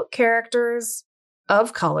 2 characters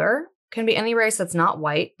of color. Can be any race that's not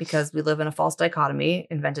white, because we live in a false dichotomy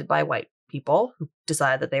invented by white people who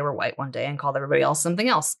decided that they were white one day and called everybody else something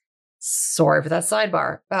else. Sorry for that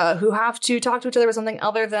sidebar. Who have to talk to each other with something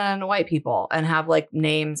other than white people and have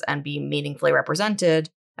names and be meaningfully represented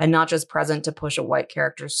and not just present to push a white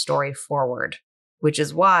character's story forward, which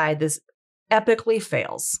is why this epically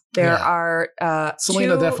fails. There are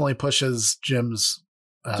Selena definitely pushes Jim's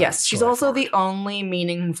yes, she's also forward. The only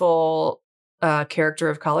meaningful character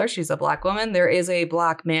of color. She's a black woman. There is a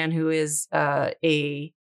black man who is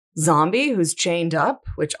a zombie who's chained up,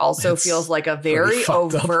 which also feels like a very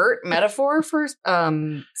overt metaphor for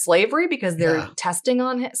slavery, because they're testing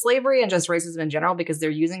on slavery and just racism in general, because they're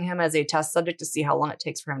using him as a test subject to see how long it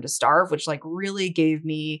takes for him to starve, which really gave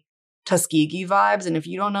me Tuskegee vibes. And if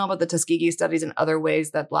you don't know about the Tuskegee studies and other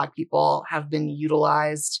ways that Black people have been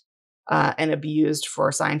utilized and abused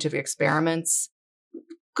for scientific experiments,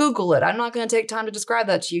 Google it. I'm not going to take time to describe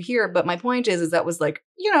that to you here, but my point is that was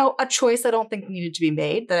a choice I don't think needed to be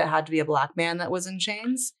made, that it had to be a Black man that was in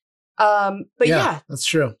chains. But yeah, that's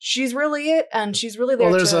true. she's really it, and she's really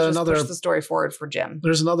there to just push the story forward for Jim.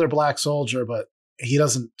 There's another black soldier, but he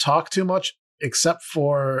doesn't talk too much, except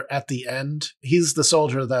for at the end. He's the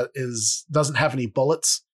soldier that doesn't have any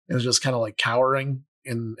bullets and is just kind of like cowering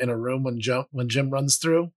in a room when Jim runs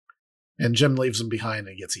through, and Jim leaves him behind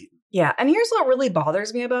and gets eaten. Yeah, and here's what really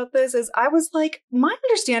bothers me about this is I was like, my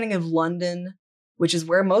understanding of London, which is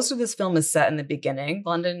where most of this film is set in the beginning,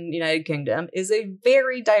 London, United Kingdom, is a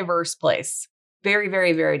very diverse place. Very,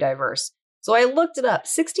 very, very diverse. So I looked it up.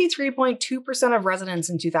 63.2% of residents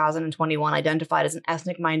in 2021 identified as an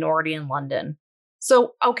ethnic minority in London.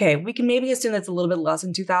 So, okay, we can maybe assume that's a little bit less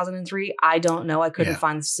in 2003. I don't know. I couldn't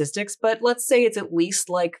find the statistics, but let's say it's at least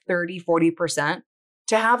like 30-40%.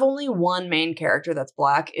 To have only one main character that's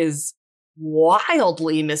black is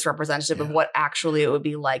wildly misrepresentative of what actually it would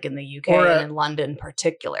be like in the UK and in London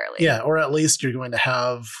particularly. Yeah, or at least you're going to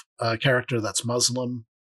have a character that's Muslim,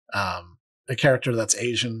 a character that's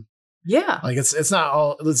Asian. Yeah. Like it's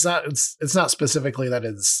not specifically that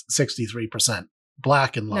it's 63%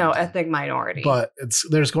 black in London. No, ethnic minority. But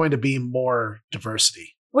there's going to be more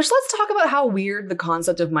diversity. Which, let's talk about how weird the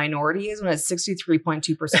concept of minority is when it's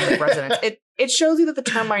 63.2% of residents. It shows you that the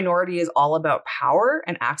term minority is all about power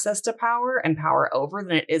and access to power and power over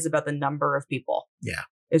than it is about the number of people. Yeah.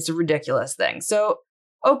 It's a ridiculous thing. So,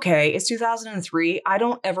 okay, it's 2003. I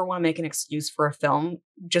don't ever want to make an excuse for a film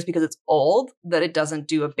just because it's old that it doesn't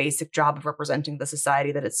do a basic job of representing the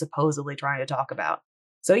society that it's supposedly trying to talk about.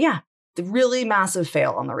 So yeah, the really massive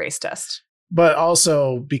fail on the race test. But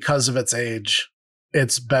also because of its age,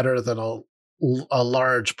 it's better than a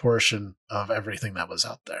large portion of everything that was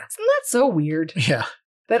out there. Isn't that so weird? Yeah.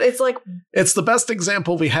 That it's like... It's the best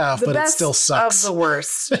example we have, but it still sucks. Of the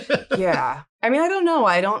worst. Yeah. I mean, I don't know.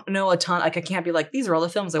 I don't know a ton. Like, I can't be like, these are all the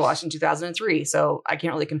films I watched in 2003, so I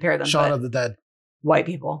can't really compare them. Shaun of the Dead. White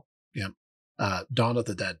people. Yeah. Dawn of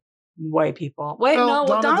the Dead. White people. Wait, no.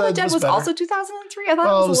 Dawn of the Dead was also 2003? I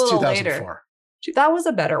thought it was a little 2004. Later. That was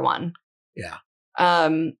a better one. Yeah.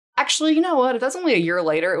 Actually, you know what? If that's only a year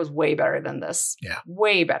later, it was way better than this. Yeah.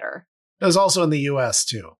 Way better. It was also in the US,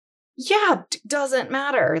 too. Yeah, doesn't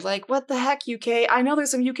matter. Like, what the heck, UK? I know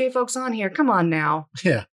there's some UK folks on here. Come on now.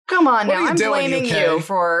 Yeah. Come on now. I'm blaming you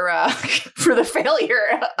for the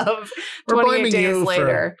failure of 28 Days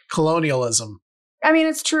Later. For colonialism. I mean,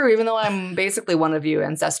 it's true, even though I'm basically one of you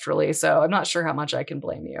ancestrally, so I'm not sure how much I can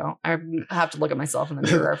blame you. I have to look at myself in the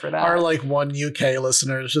mirror for that. Our, like, one UK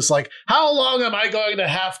listener is just like, how long am I going to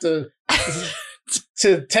have to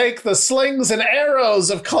take the slings and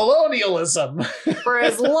arrows of colonialism? For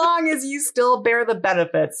as long as you still bear the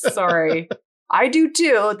benefits. Sorry. I do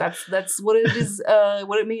too. That's what it is,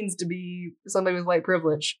 what it means to be somebody with white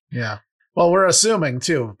privilege. Yeah. Well, we're assuming,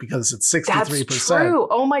 too, because it's 63%. That's true.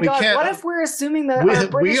 Oh, my God. What if we're assuming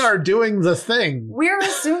that we are doing the thing? We're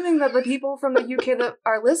assuming that the people from the UK that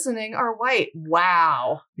are listening are white.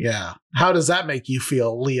 Wow. Yeah. How does that make you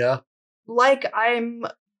feel, Leah? Like I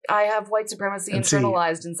have white supremacy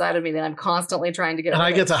internalized inside of me that I'm constantly trying to get And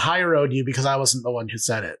rid I get to high road you because I wasn't the one who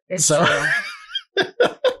said it. It's true.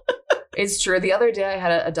 It's true. The other day I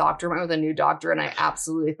had a doctor, went with a new doctor, and I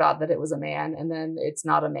absolutely thought that it was a man, and then it's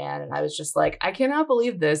not a man. And I was just like, I cannot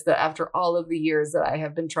believe this, that after all of the years that I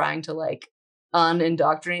have been trying to like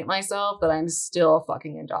unindoctrinate myself, that I'm still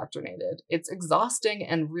fucking indoctrinated. It's exhausting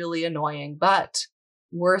and really annoying, but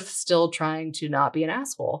worth still trying to not be an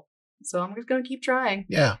asshole. So I'm just going to keep trying.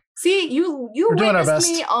 Yeah. See, you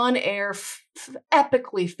witnessed me on air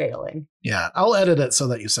epically failing. Yeah, I'll edit it so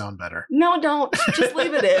that you sound better. No, don't. Just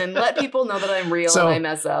leave it in. Let people know that I'm real and I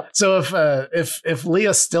mess up. So if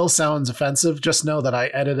Leah still sounds offensive, just know that I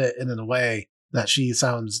edit it in a way that she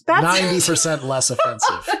sounds 90% less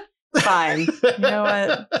offensive. Fine. You know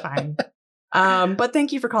what? Fine. But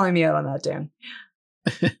thank you for calling me out on that, Dan.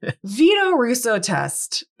 Vito Russo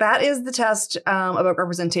test. That is the test about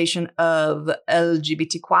representation of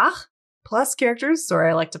LGBTQ plus characters. Sorry,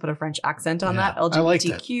 I like to put a French accent on that.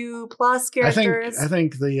 LGBTQ plus characters. I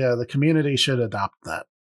think the community should adopt that.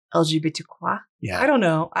 LGBTQ. Yeah. I don't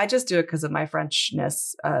know. I just do it because of my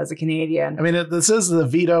Frenchness as a Canadian. I mean, this is the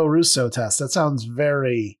Vito Russo test. That sounds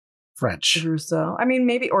very French. Russo. I mean,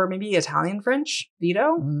 maybe Italian French.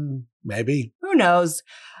 Vito? Maybe. Who knows?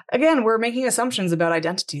 Again, we're making assumptions about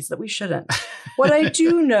identities that we shouldn't. What I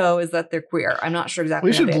do know is that they're queer. I'm not sure exactly.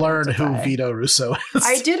 We should learn who Vito Russo is.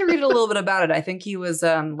 I did read a little bit about it. I think he was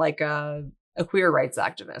like a queer rights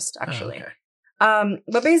activist, actually. Oh, okay.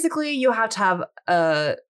 But basically, you have to have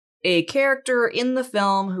a character in the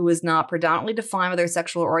film who is not predominantly defined by their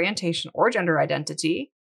sexual orientation or gender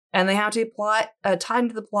identity. And they have to be tied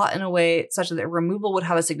into the plot in a way such that removal would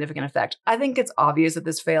have a significant effect. I think it's obvious that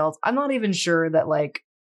this fails. I'm not even sure that like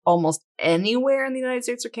almost anywhere in the United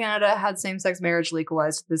States or Canada had same-sex marriage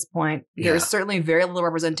legalized at this point. Yeah. There's certainly very little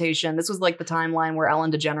representation. This was like the timeline where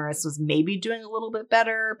Ellen DeGeneres was maybe doing a little bit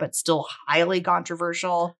better, but still highly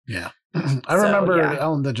controversial. Yeah. I remember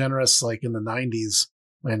Ellen DeGeneres like in the 90s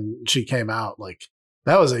when she came out, like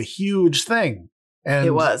that was a huge thing. And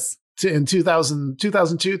it was. In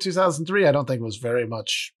 2002, 2003, I don't think it was very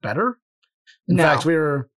much better. In fact,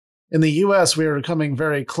 in the US, we were coming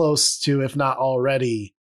very close to, if not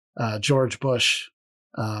already, George Bush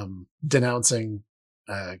denouncing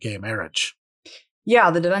gay marriage. Yeah,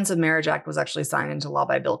 the Defense of Marriage Act was actually signed into law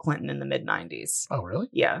by Bill Clinton in the mid-90s. Oh, really?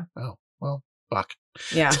 Yeah. Oh, well, fuck.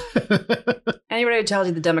 Yeah. Anybody who tells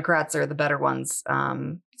you the Democrats are the better ones,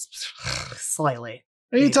 slightly.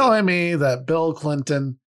 Are you telling me that Bill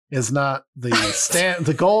Clinton is not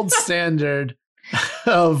the gold standard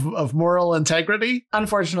of moral integrity?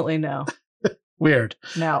 Unfortunately, no. Weird.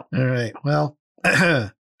 No. All right. Well,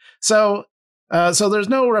 so there's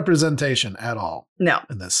no representation at all. No.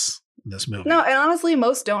 In this movie. No, and honestly,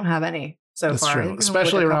 most don't have any so That's far. true,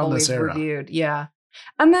 especially around this era. Reviewed. Yeah.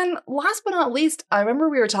 And then last but not least, I remember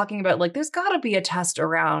we were talking about like there's got to be a test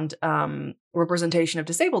around representation of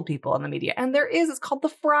disabled people in the media, and there is. It's called the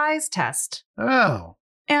Fries test. Oh.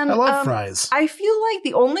 And I love Fries. I feel like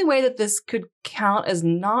the only way that this could count as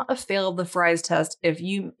not a fail of the Fries test if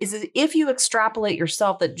you extrapolate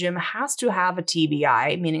yourself that Jim has to have a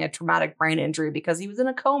TBI, meaning a traumatic brain injury, because he was in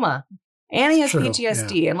a coma and he has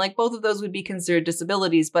PTSD. Yeah. And like both of those would be considered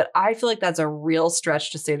disabilities. But I feel like that's a real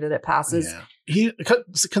stretch to say that it passes. Yeah.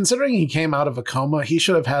 Considering he came out of a coma, he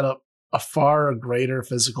should have had a far greater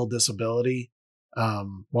physical disability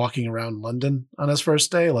walking around London on his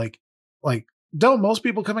first day. Like don't most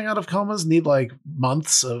people coming out of comas need like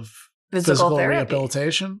months of physical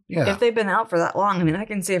rehabilitation? Yeah. If they've been out for that long, I mean, I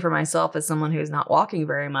can say for myself as someone who's not walking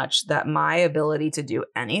very much that my ability to do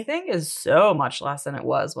anything is so much less than it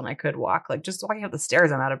was when I could walk. Like just walking up the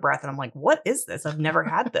stairs, I'm out of breath and I'm like, what is this? I've never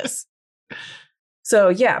had this. So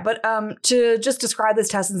yeah, but to just describe this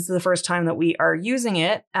test, since it's the first time that we are using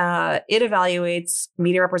it, it evaluates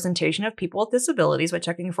media representation of people with disabilities by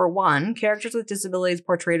checking for 1, characters with disabilities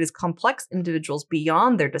portrayed as complex individuals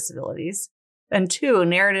beyond their disabilities, and 2,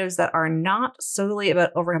 narratives that are not solely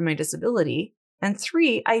about overcoming disability, and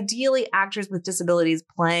 3, ideally actors with disabilities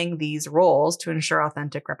playing these roles to ensure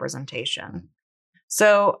authentic representation.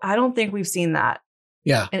 So I don't think we've seen that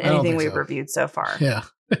in anything we've reviewed so far. Yeah.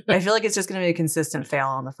 I feel like it's just going to be a consistent fail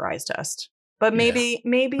on the Fries test. But maybe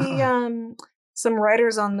some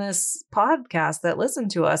writers on this podcast that listen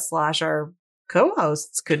to us / our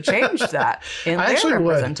co-hosts could change that in their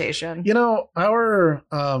representation. Would. You know, our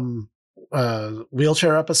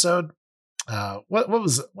wheelchair episode. What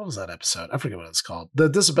was that episode? I forget what it's called. The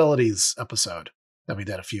disabilities episode that we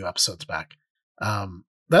did a few episodes back.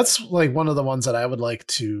 That's like one of the ones that I would like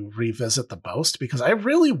to revisit the most because I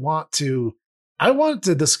really want to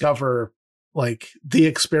discover like the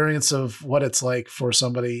experience of what it's like for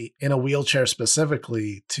somebody in a wheelchair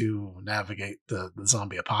specifically to navigate the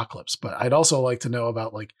zombie apocalypse. But I'd also like to know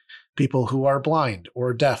about like people who are blind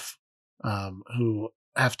or deaf, who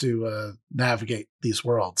have to navigate these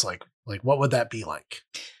worlds. Like what would that be like?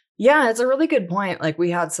 Yeah, it's a really good point. Like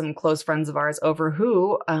we had some close friends of ours over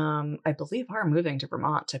who I believe are moving to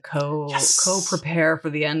Vermont to co-prepare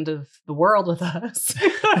for the end of the world with us.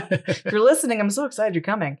 If you're listening, I'm so excited you're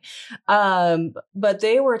coming. But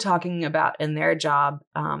they were talking about in their job,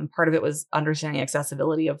 part of it was understanding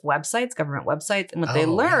accessibility of websites, government websites. And what they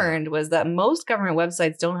learned was that most government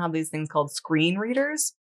websites don't have these things called screen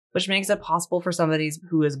readers, which makes it possible for somebody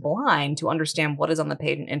who is blind to understand what is on the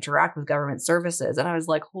page and interact with government services. And I was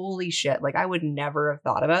like, holy shit, like I would never have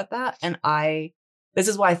thought about that. And this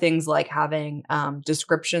is why things like having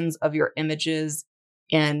descriptions of your images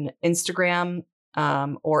in Instagram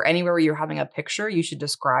or anywhere where you're having a picture, you should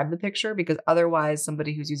describe the picture, because otherwise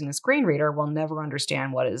somebody who's using a screen reader will never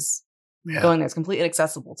understand what is going there. It's completely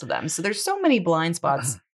inaccessible to them. So there's so many blind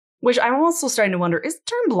spots. Which I'm also starting to wonder, is the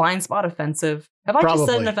term blind spot offensive? Have I just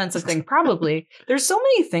said an offensive thing? Probably. There's so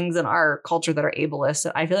many things in our culture that are ableist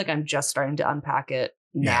that I feel like I'm just starting to unpack it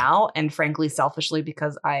now. And frankly, selfishly,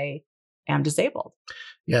 because I am disabled.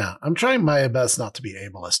 Yeah, I'm trying my best not to be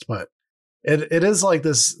ableist, but it is like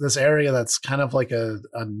this area that's kind of like a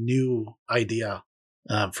new idea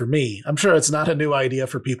for me. I'm sure it's not a new idea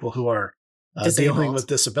for people who are dealing with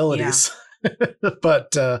disabilities. Yeah.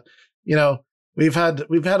 But, We've had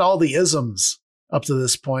all the isms up to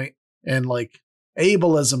this point, and like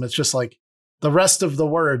ableism, it's just like the rest of the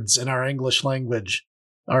words in our English language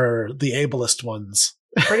are the ableist ones.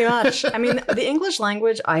 Pretty much. I mean, the English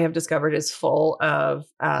language I have discovered is full of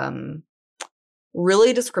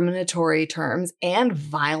really discriminatory terms and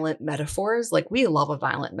violent metaphors. Like, we love a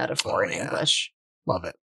violent metaphor in English. Love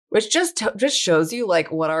it. Which just shows you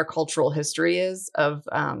like what our cultural history is of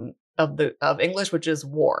English, which is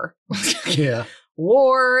war. Yeah.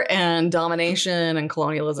 War and domination and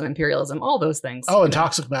colonialism, imperialism, all those things. Oh, and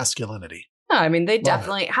toxic masculinity. Yeah, I mean, they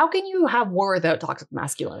definitely. How can you have war without toxic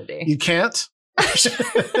masculinity? You can't. But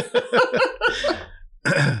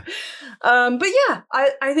yeah,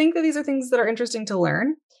 I think that these are things that are interesting to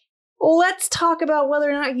learn. Let's talk about whether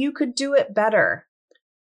or not you could do it better.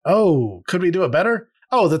 Oh, could we do it better?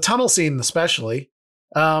 Oh, the tunnel scene especially.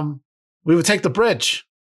 We would take the bridge.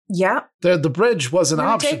 Yeah. The bridge was an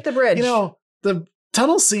option. Take the bridge. You know, the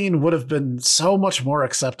tunnel scene would have been so much more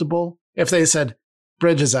acceptable if they said,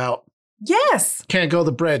 bridge is out. Yes. Can't go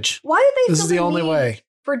the bridge. Why did they This is the only way.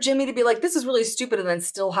 For Jimmy to be like, this is really stupid, and then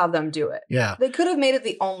still have them do it? Yeah. They could have made it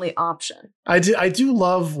the only option. I do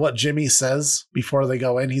love what Jimmy says before they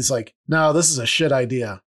go in. He's like, no, this is a shit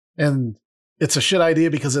idea. And it's a shit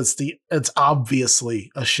idea because it's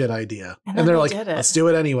obviously a shit idea. And they're like, let's do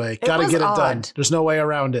it anyway. Gotta get it done. There's no way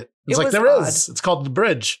around it. It's like, there is. It's called the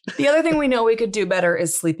bridge. The other thing we know we could do better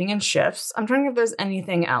is sleeping in shifts. I'm trying to think if there's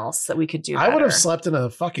anything else that we could do better. I would have slept in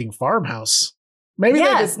a fucking farmhouse. Maybe they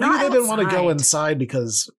didn't want to go inside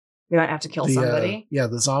because they might have to kill somebody.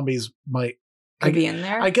 The zombies might be in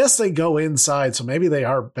there. I guess they go inside, so maybe they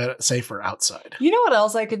are safer outside. You know what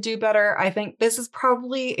else I could do better? I think this is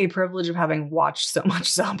probably a privilege of having watched so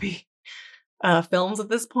much zombie films at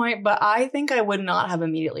this point, but I think I would not have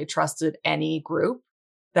immediately trusted any group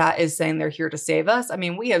that is saying they're here to save us. I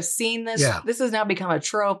mean, we have seen this. Yeah. This has now become a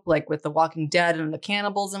trope, like with The Walking Dead and the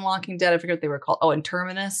cannibals in Walking Dead. I forget what they were called. Oh, and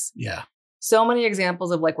Terminus. Yeah. So many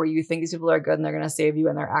examples of like where you think these people are good and they're going to save you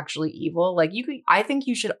and they're actually evil. Like I think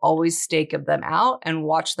you should always stake them out and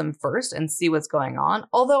watch them first and see what's going on.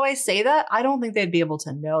 Although I say that, I don't think they'd be able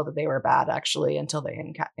to know that they were bad actually until they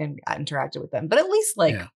interacted with them. But at least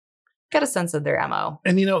get a sense of their MO.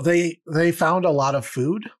 And they found a lot of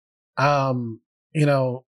food. I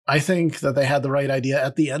think that they had the right idea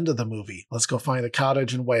at the end of the movie. Let's go find a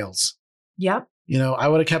cottage in Wales. Yep. I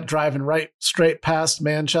would have kept driving straight past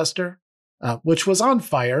Manchester. Which was on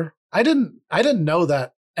fire. I didn't know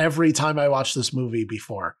that every time I watched this movie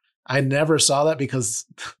before. I never saw that because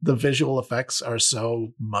the visual effects are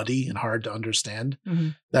so muddy and hard to understand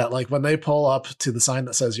that like when they pull up to the sign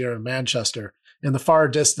that says you're in Manchester, in the far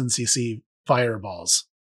distance you see fireballs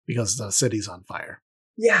because the city's on fire.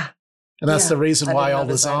 Yeah. And that's the reason why all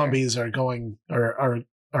the zombies are going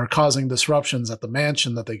are causing disruptions at the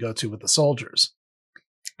mansion that they go to with the soldiers.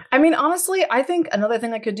 I mean, honestly, I think another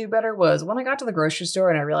thing I could do better was when I got to the grocery store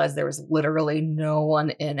and I realized there was literally no one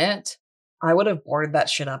in it, I would have boarded that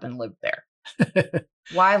shit up and lived there.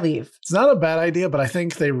 Why leave? It's not a bad idea, but I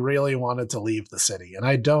think they really wanted to leave the city. And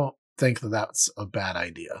I don't think that that's a bad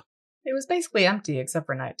idea. It was basically empty except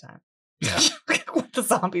for nighttime. Yeah. When the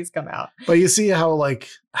zombies come out. But you see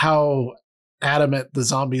how adamant the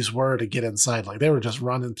zombies were to get inside. Like they were just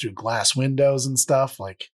running through glass windows and stuff.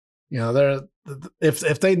 Like,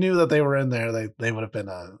 if they knew that they were in there, it would have been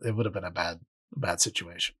a bad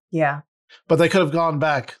situation. Yeah. But they could have gone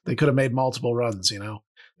back. They could have made multiple runs,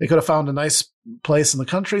 They could have found a nice place in the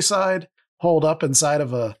countryside, holed up inside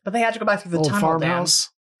of But they had to go back through the old tunnel farmhouse.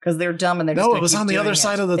 Because they're dumb and they're No, it was on the other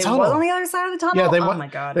side of the tunnel. It was on the other side of the tunnel? Yeah, oh my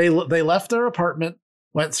God. They left their apartment,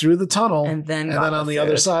 went through the tunnel, and then on the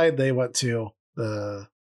other side they went to the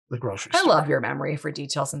grocery store. I love your memory for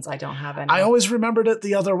detail since I don't have any. I always remembered it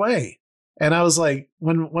the other way. And I was like,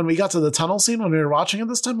 when we got to the tunnel scene, when we were watching it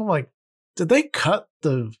this time, I'm like, did they cut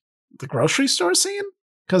the grocery store scene?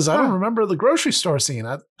 Because I don't remember the grocery store scene.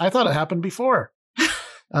 I thought it happened before.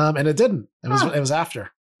 And it didn't. It was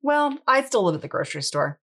after. Well, I still live at the grocery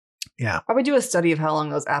store. Yeah. I would do a study of how long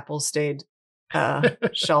those apples stayed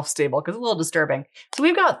shelf stable because it's a little disturbing. So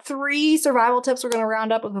we've got 3 survival tips we're going to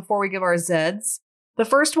round up with before we give our Zeds. The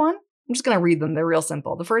first one, I'm just going to read them. They're real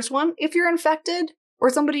simple. The first one, if you're infected or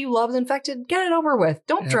somebody you love is infected, get it over with.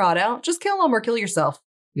 Don't draw it out. Just kill them or kill yourself.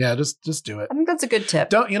 Yeah, just do it. I think that's a good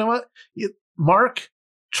tip. You know what? Mark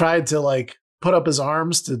tried to put up his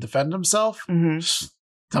arms to defend himself. Mm-hmm.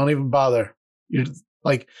 Don't even bother. You're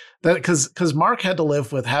like that because Mark had to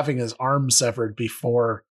live with having his arm severed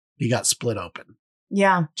before he got split open.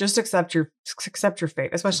 Yeah, just accept your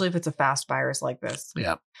fate, especially if it's a fast virus like this.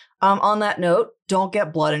 Yeah. On that note, don't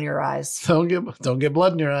get blood in your eyes. Don't get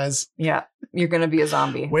blood in your eyes. Yeah, you're gonna be a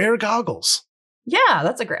zombie. Wear goggles. Yeah,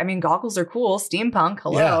 that's I mean, goggles are cool. Steampunk.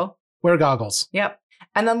 Hello. Yeah. Wear goggles. Yep.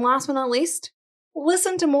 And then last but not least,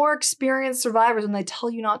 listen to more experienced survivors when they tell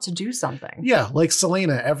you not to do something. Yeah, like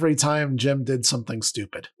Selena every time Jim did something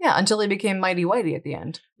stupid. Yeah, until he became Mighty Whitey at the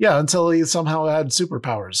end. Yeah, until he somehow had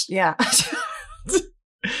superpowers. Yeah.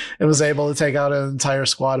 And was able to take out an entire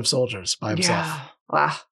squad of soldiers by himself. Yeah.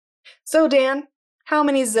 Wow. So, Dan, how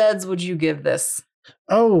many Zeds would you give this?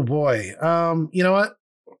 Oh boy. You know what?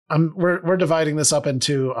 We're dividing this up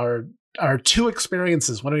into our two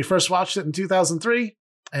experiences, when we first watched it in 2003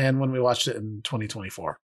 and when we watched it in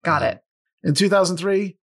 2024. Got it. In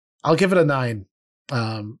 2003, I'll give it a 9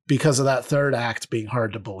 because of that third act being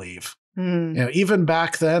hard to believe. You know, even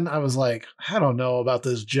back then, I was like, I don't know about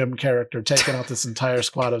this Jim character taking out this entire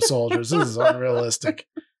squad of soldiers. This is unrealistic.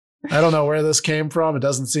 I don't know where this came from. It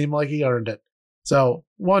doesn't seem like he earned it. So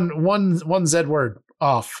one Z word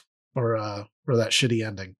off for that shitty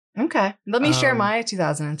ending. Okay. Let me share my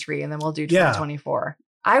 2003 and then we'll do 2024. Yeah.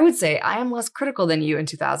 I would say I am less critical than you in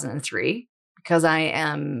 2003 because I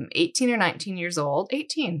am 18 or 19 years old.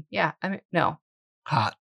 18. Yeah. I mean, no.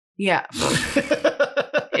 Hot. Yeah.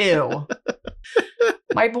 Ew.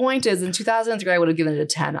 My point is, in 2003, I would have given it a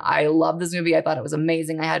 10. I love this movie. I thought it was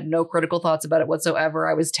amazing. I had no critical thoughts about it whatsoever.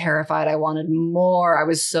 I was terrified. I wanted more. I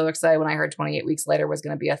was so excited when I heard 28 Weeks Later was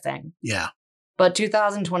going to be a thing. Yeah. But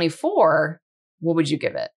 2024, what would you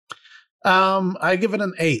give it? I give it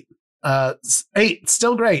an 8. 8,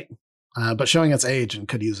 still great, but showing its age and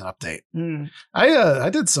could use an update. I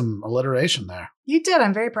did some alliteration there. You did.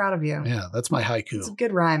 I'm very proud of you. Yeah, that's my haiku. It's a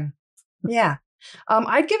good rhyme. Yeah.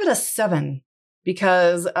 I'd give it a 7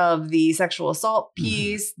 because of the sexual assault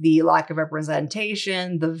piece, the lack of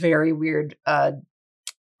representation, the very weird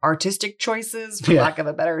artistic choices, for lack of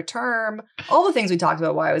a better term, all the things we talked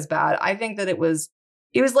about why it was bad. I think that it was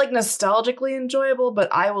like nostalgically enjoyable,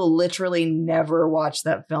 but I will literally never watch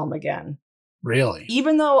that film again. Really?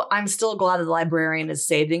 Even though I'm still glad the librarian is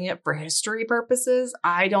saving it for history purposes,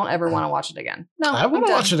 I don't ever want to watch it again. No, I want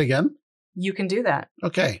to watch it again. You can do that.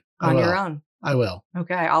 Okay. On your own. I will.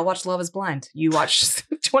 Okay. I'll watch Love is Blind. You watch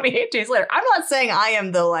 28 Days Later. I'm not saying I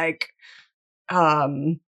am the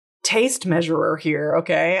taste measurer here.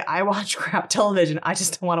 Okay. I watch crap television. I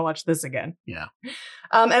just don't want to watch this again. Yeah.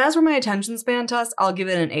 And as for my attention span test, I'll give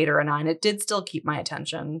it an 8 or a 9. It did still keep my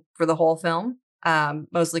attention for the whole film.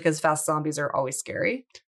 Mostly because fast zombies are always scary.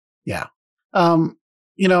 Yeah.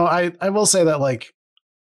 You know, I will say that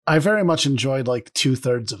I very much enjoyed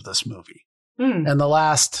 2/3 of this movie. And the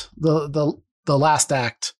last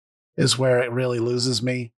act is where it really loses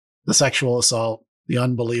me. The sexual assault, the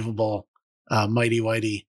unbelievable Mighty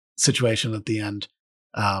Whitey situation at the end.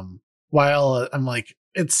 While I'm like,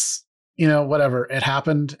 it's, whatever, it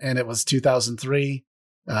happened and it was 2003.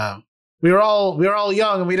 We were all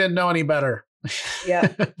young and we didn't know any better.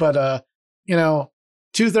 Yeah. But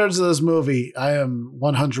 2/3 of this movie I am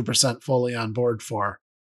 100% fully on board for.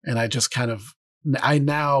 And I just I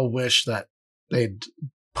now wish that they'd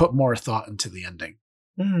put more thought into the ending.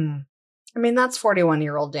 I mean, that's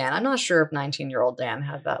 41-year-old Dan. I'm not sure if 19-year-old Dan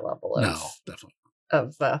had that level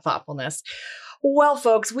of thoughtfulness. Well,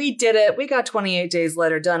 folks, we did it. We got 28 Days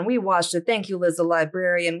Later done. We watched it. Thank you, Liz, the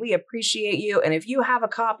librarian. We appreciate you. And if you have a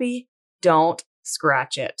copy, don't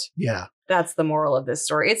scratch it. Yeah. That's the moral of this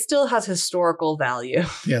story. It still has historical value.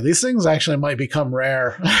 Yeah, these things actually might become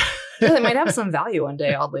rare. Yeah, they might have some value one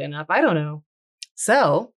day, oddly enough. I don't know.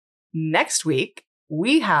 So, next week,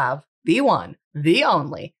 we have the one, the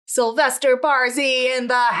only, Sylvester Barzy in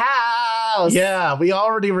the house. Yeah, we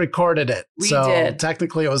already recorded it. We did.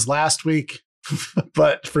 Technically, it was last week,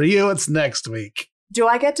 but for you, it's next week. Do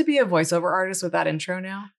I get to be a voiceover artist with that intro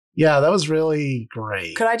now? Yeah, that was really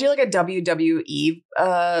great. Could I do a WWE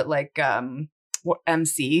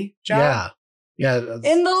MC job? Yeah.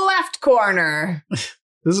 In the left corner.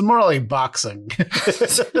 This is more like boxing.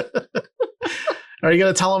 Are you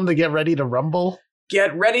going to tell him to get ready to rumble?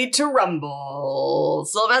 Get ready to rumble.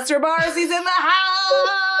 Sylvester Barzy's in the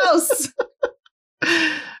house.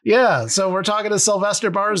 Yeah, so we're talking to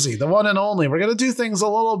Sylvester Barzy, the one and only. We're going to do things a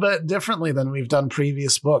little bit differently than we've done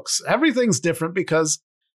previous books. Everything's different because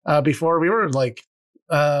before we were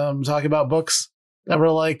talking about books that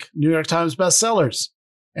were New York Times bestsellers.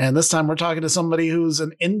 And this time we're talking to somebody who's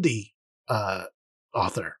an indie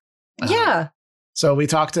author. Yeah. So we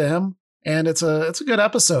talked to him and it's a good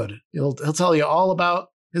episode. He'll tell you all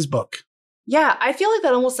about his book. Yeah. I feel like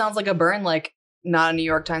that almost sounds like a burn, not a New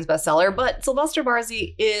York Times bestseller, but Sylvester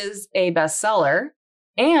Barzy is a bestseller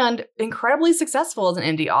and incredibly successful as an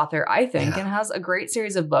indie author, I think, and has a great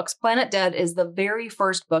series of books. Planet Dead is the very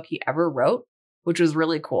first book he ever wrote, which was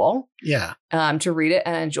really cool. Yeah. To read it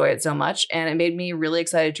and enjoy it so much. And it made me really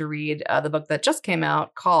excited to read the book that just came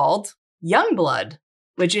out called Youngblood,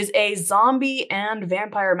 which is a zombie and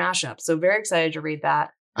vampire mashup. So very excited to read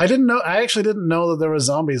that. I actually didn't know that there were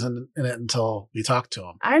zombies in it until we talked to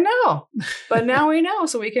him. I know, but now we know,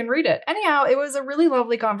 so we can read it. Anyhow, it was a really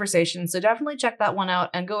lovely conversation. So definitely check that one out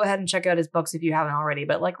and go ahead and check out his books if you haven't already.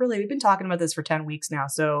 But like, really, we've been talking about this for 10 weeks now.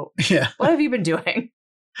 So yeah, what have you been doing?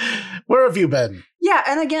 Where have you been? Yeah.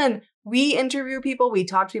 And again, we interview people, we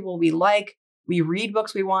talk to people we like, we read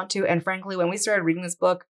books we want to. And frankly, when we started reading this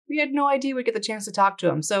book, we had no idea we'd get the chance to talk to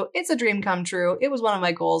him. So it's a dream come true. It was one of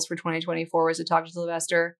my goals for 2024 was to talk to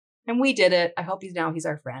Sylvester. And we did it. I hope he's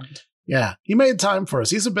our friend. Yeah, he made time for us.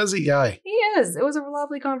 He's a busy guy. He is. It was a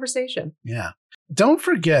lovely conversation. Yeah. Don't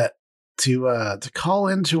forget to call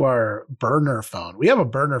into our burner phone. We have a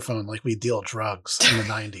burner phone like we deal drugs in the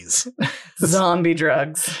 90s. Zombie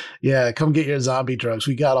drugs. Yeah, come get your zombie drugs.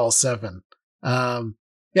 We got all 7.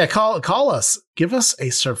 Yeah, call us. Give us a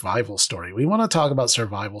survival story. We want to talk about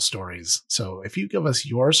survival stories. So if you give us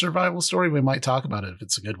your survival story, we might talk about it if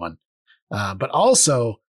it's a good one. But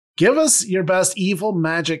also, give us your best evil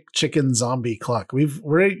magic chicken zombie cluck.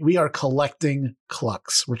 We are collecting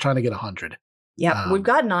clucks. We're trying to get 100. Yeah, we've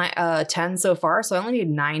got 10 so far, so I only need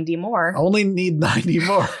 90 more. Only need 90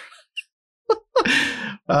 more.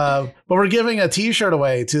 But we're giving a t-shirt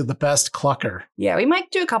away to the best clucker. Yeah, we might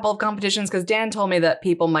do a couple of competitions because Dan told me that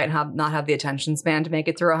people might not have the attention span to make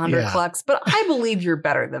it through 100 clucks, but I believe you're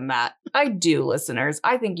better than that. I do, listeners.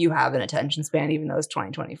 I think you have an attention span, even though it's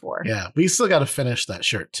 2024. Yeah, we still got to finish that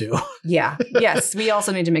shirt too. Yeah. Yes, we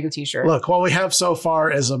also need to make a t-shirt. Look, what we have so far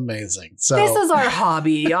is amazing. So this is our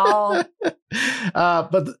hobby, y'all.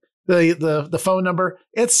 But the phone number,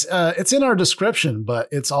 it's in our description, but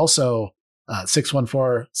it's also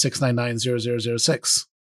 614-699-0006.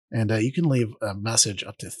 And you can leave a message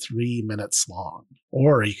up to 3 minutes long,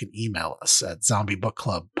 or you can email us at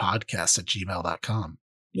zombiebookclubpodcast@gmail.com.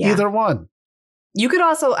 Yeah. Either one. You could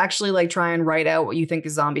also actually try and write out what you think a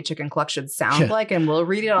zombie chicken cluck should sound like, and we'll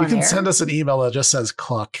read it on air. You can send us an email that just says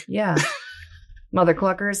cluck. Yeah. Mother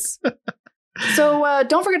cluckers. So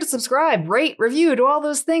don't forget to subscribe, rate, review, do all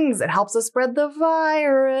those things. It helps us spread the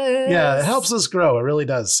virus. Yeah, it helps us grow. It really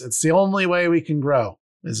does. It's the only way we can grow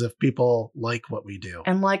is if people like what we do.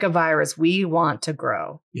 And like a virus, we want to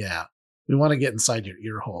grow. Yeah. We want to get inside your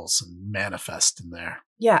ear holes and manifest in there.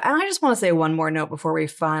 Yeah. And I just want to say one more note before we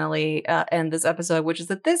finally end this episode, which is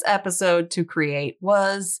that this episode to create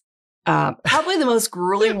was probably the most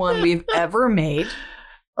grueling one we've ever made.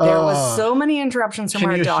 There was so many interruptions from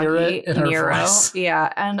our doggy, Nero.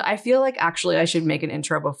 Yeah. And I feel like actually I should make an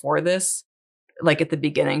intro before this, like at the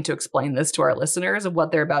beginning, to explain this to our listeners of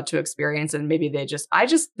what they're about to experience. And maybe I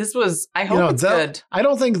hope it's good. I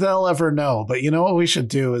don't think they'll ever know, but you know what we should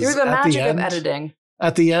do is through the magic of editing.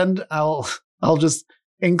 At the end, I'll just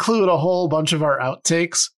include a whole bunch of our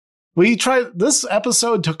outtakes. This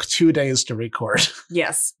episode took 2 days to record.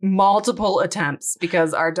 Yes, multiple attempts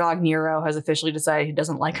because our dog Nero has officially decided he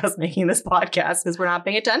doesn't like us making this podcast because we're not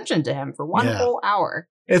paying attention to him for one whole hour.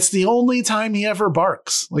 It's the only time he ever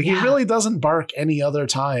barks. He really doesn't bark any other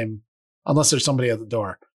time unless there's somebody at the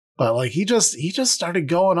door. But he just started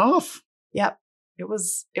going off. Yep. It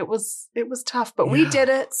was tough, but we did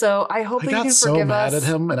it. So I hope that you can forgive us. I got so mad at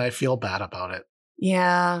him and I feel bad about it.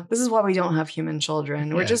 Yeah, this is why we don't have human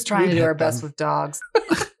children. We're just trying to do our best with dogs.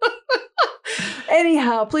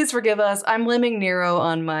 Anyhow, please forgive us. I'm blaming Nero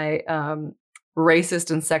on my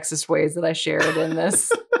racist and sexist ways that I shared in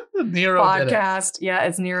this Nero podcast. Yeah,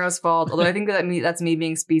 it's Nero's fault. Although I think that's me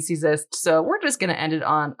being speciesist. So we're just going to end it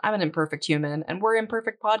on, I'm an imperfect human and we're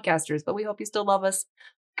imperfect podcasters, but we hope you still love us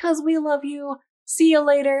because we love you. See you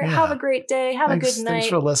later. Yeah. Have a great day. Have a good night. Thanks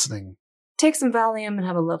for listening. Take some Valium and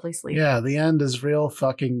have a lovely sleep. Yeah, the end is real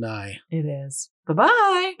fucking nigh. It is.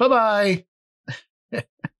 Bye-bye. Bye-bye.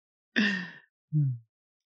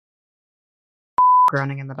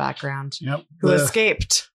 Groaning in the background. Yep. Who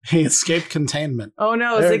escaped? He escaped containment. Oh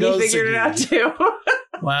no, Ziggy figured it out too.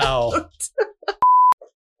 Wow.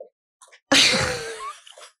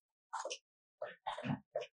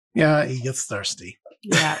 Yeah, he gets thirsty.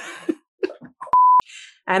 Yeah.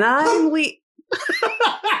 And I'm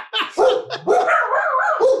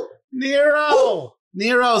Nero,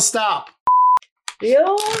 stop. The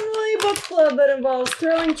only book club that involves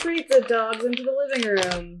throwing treats at dogs into the living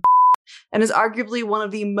room. And is arguably one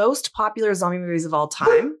of the most popular zombie movies of all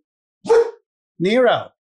time.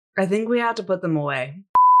 Nero. I think we have to put them away.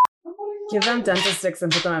 Give them dental sticks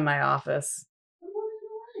and put them in my office.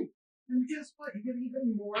 And guess what? You get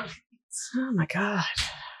even more treats. Oh my God.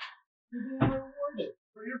 You're being rewarded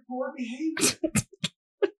for your poor behavior.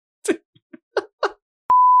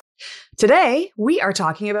 Today, we are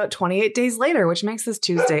talking about 28 Days Later, which makes this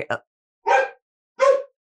Tuesday.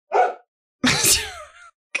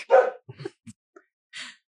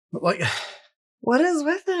 Like, What is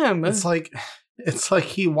with him? it's like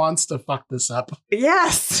he wants to fuck this up.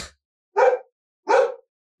 Yes.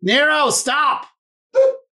 Nero, stop!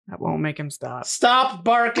 That won't make him stop. Stop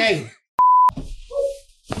barking!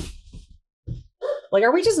 Like,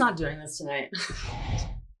 are we just not doing this tonight?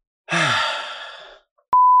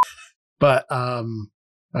 But I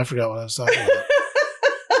forgot what I was talking about.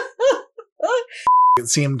 It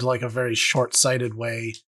seemed like a very short-sighted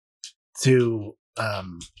way to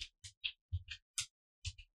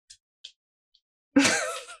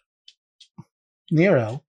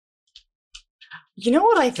Nero. You know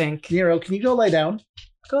what I think? Nero, can you go lay down?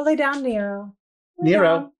 Go lay down, Nero.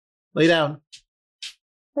 Nero, lay down.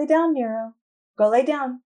 Lay down, Nero. Go lay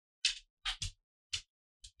down.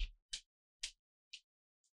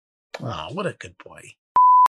 Oh, what a good boy.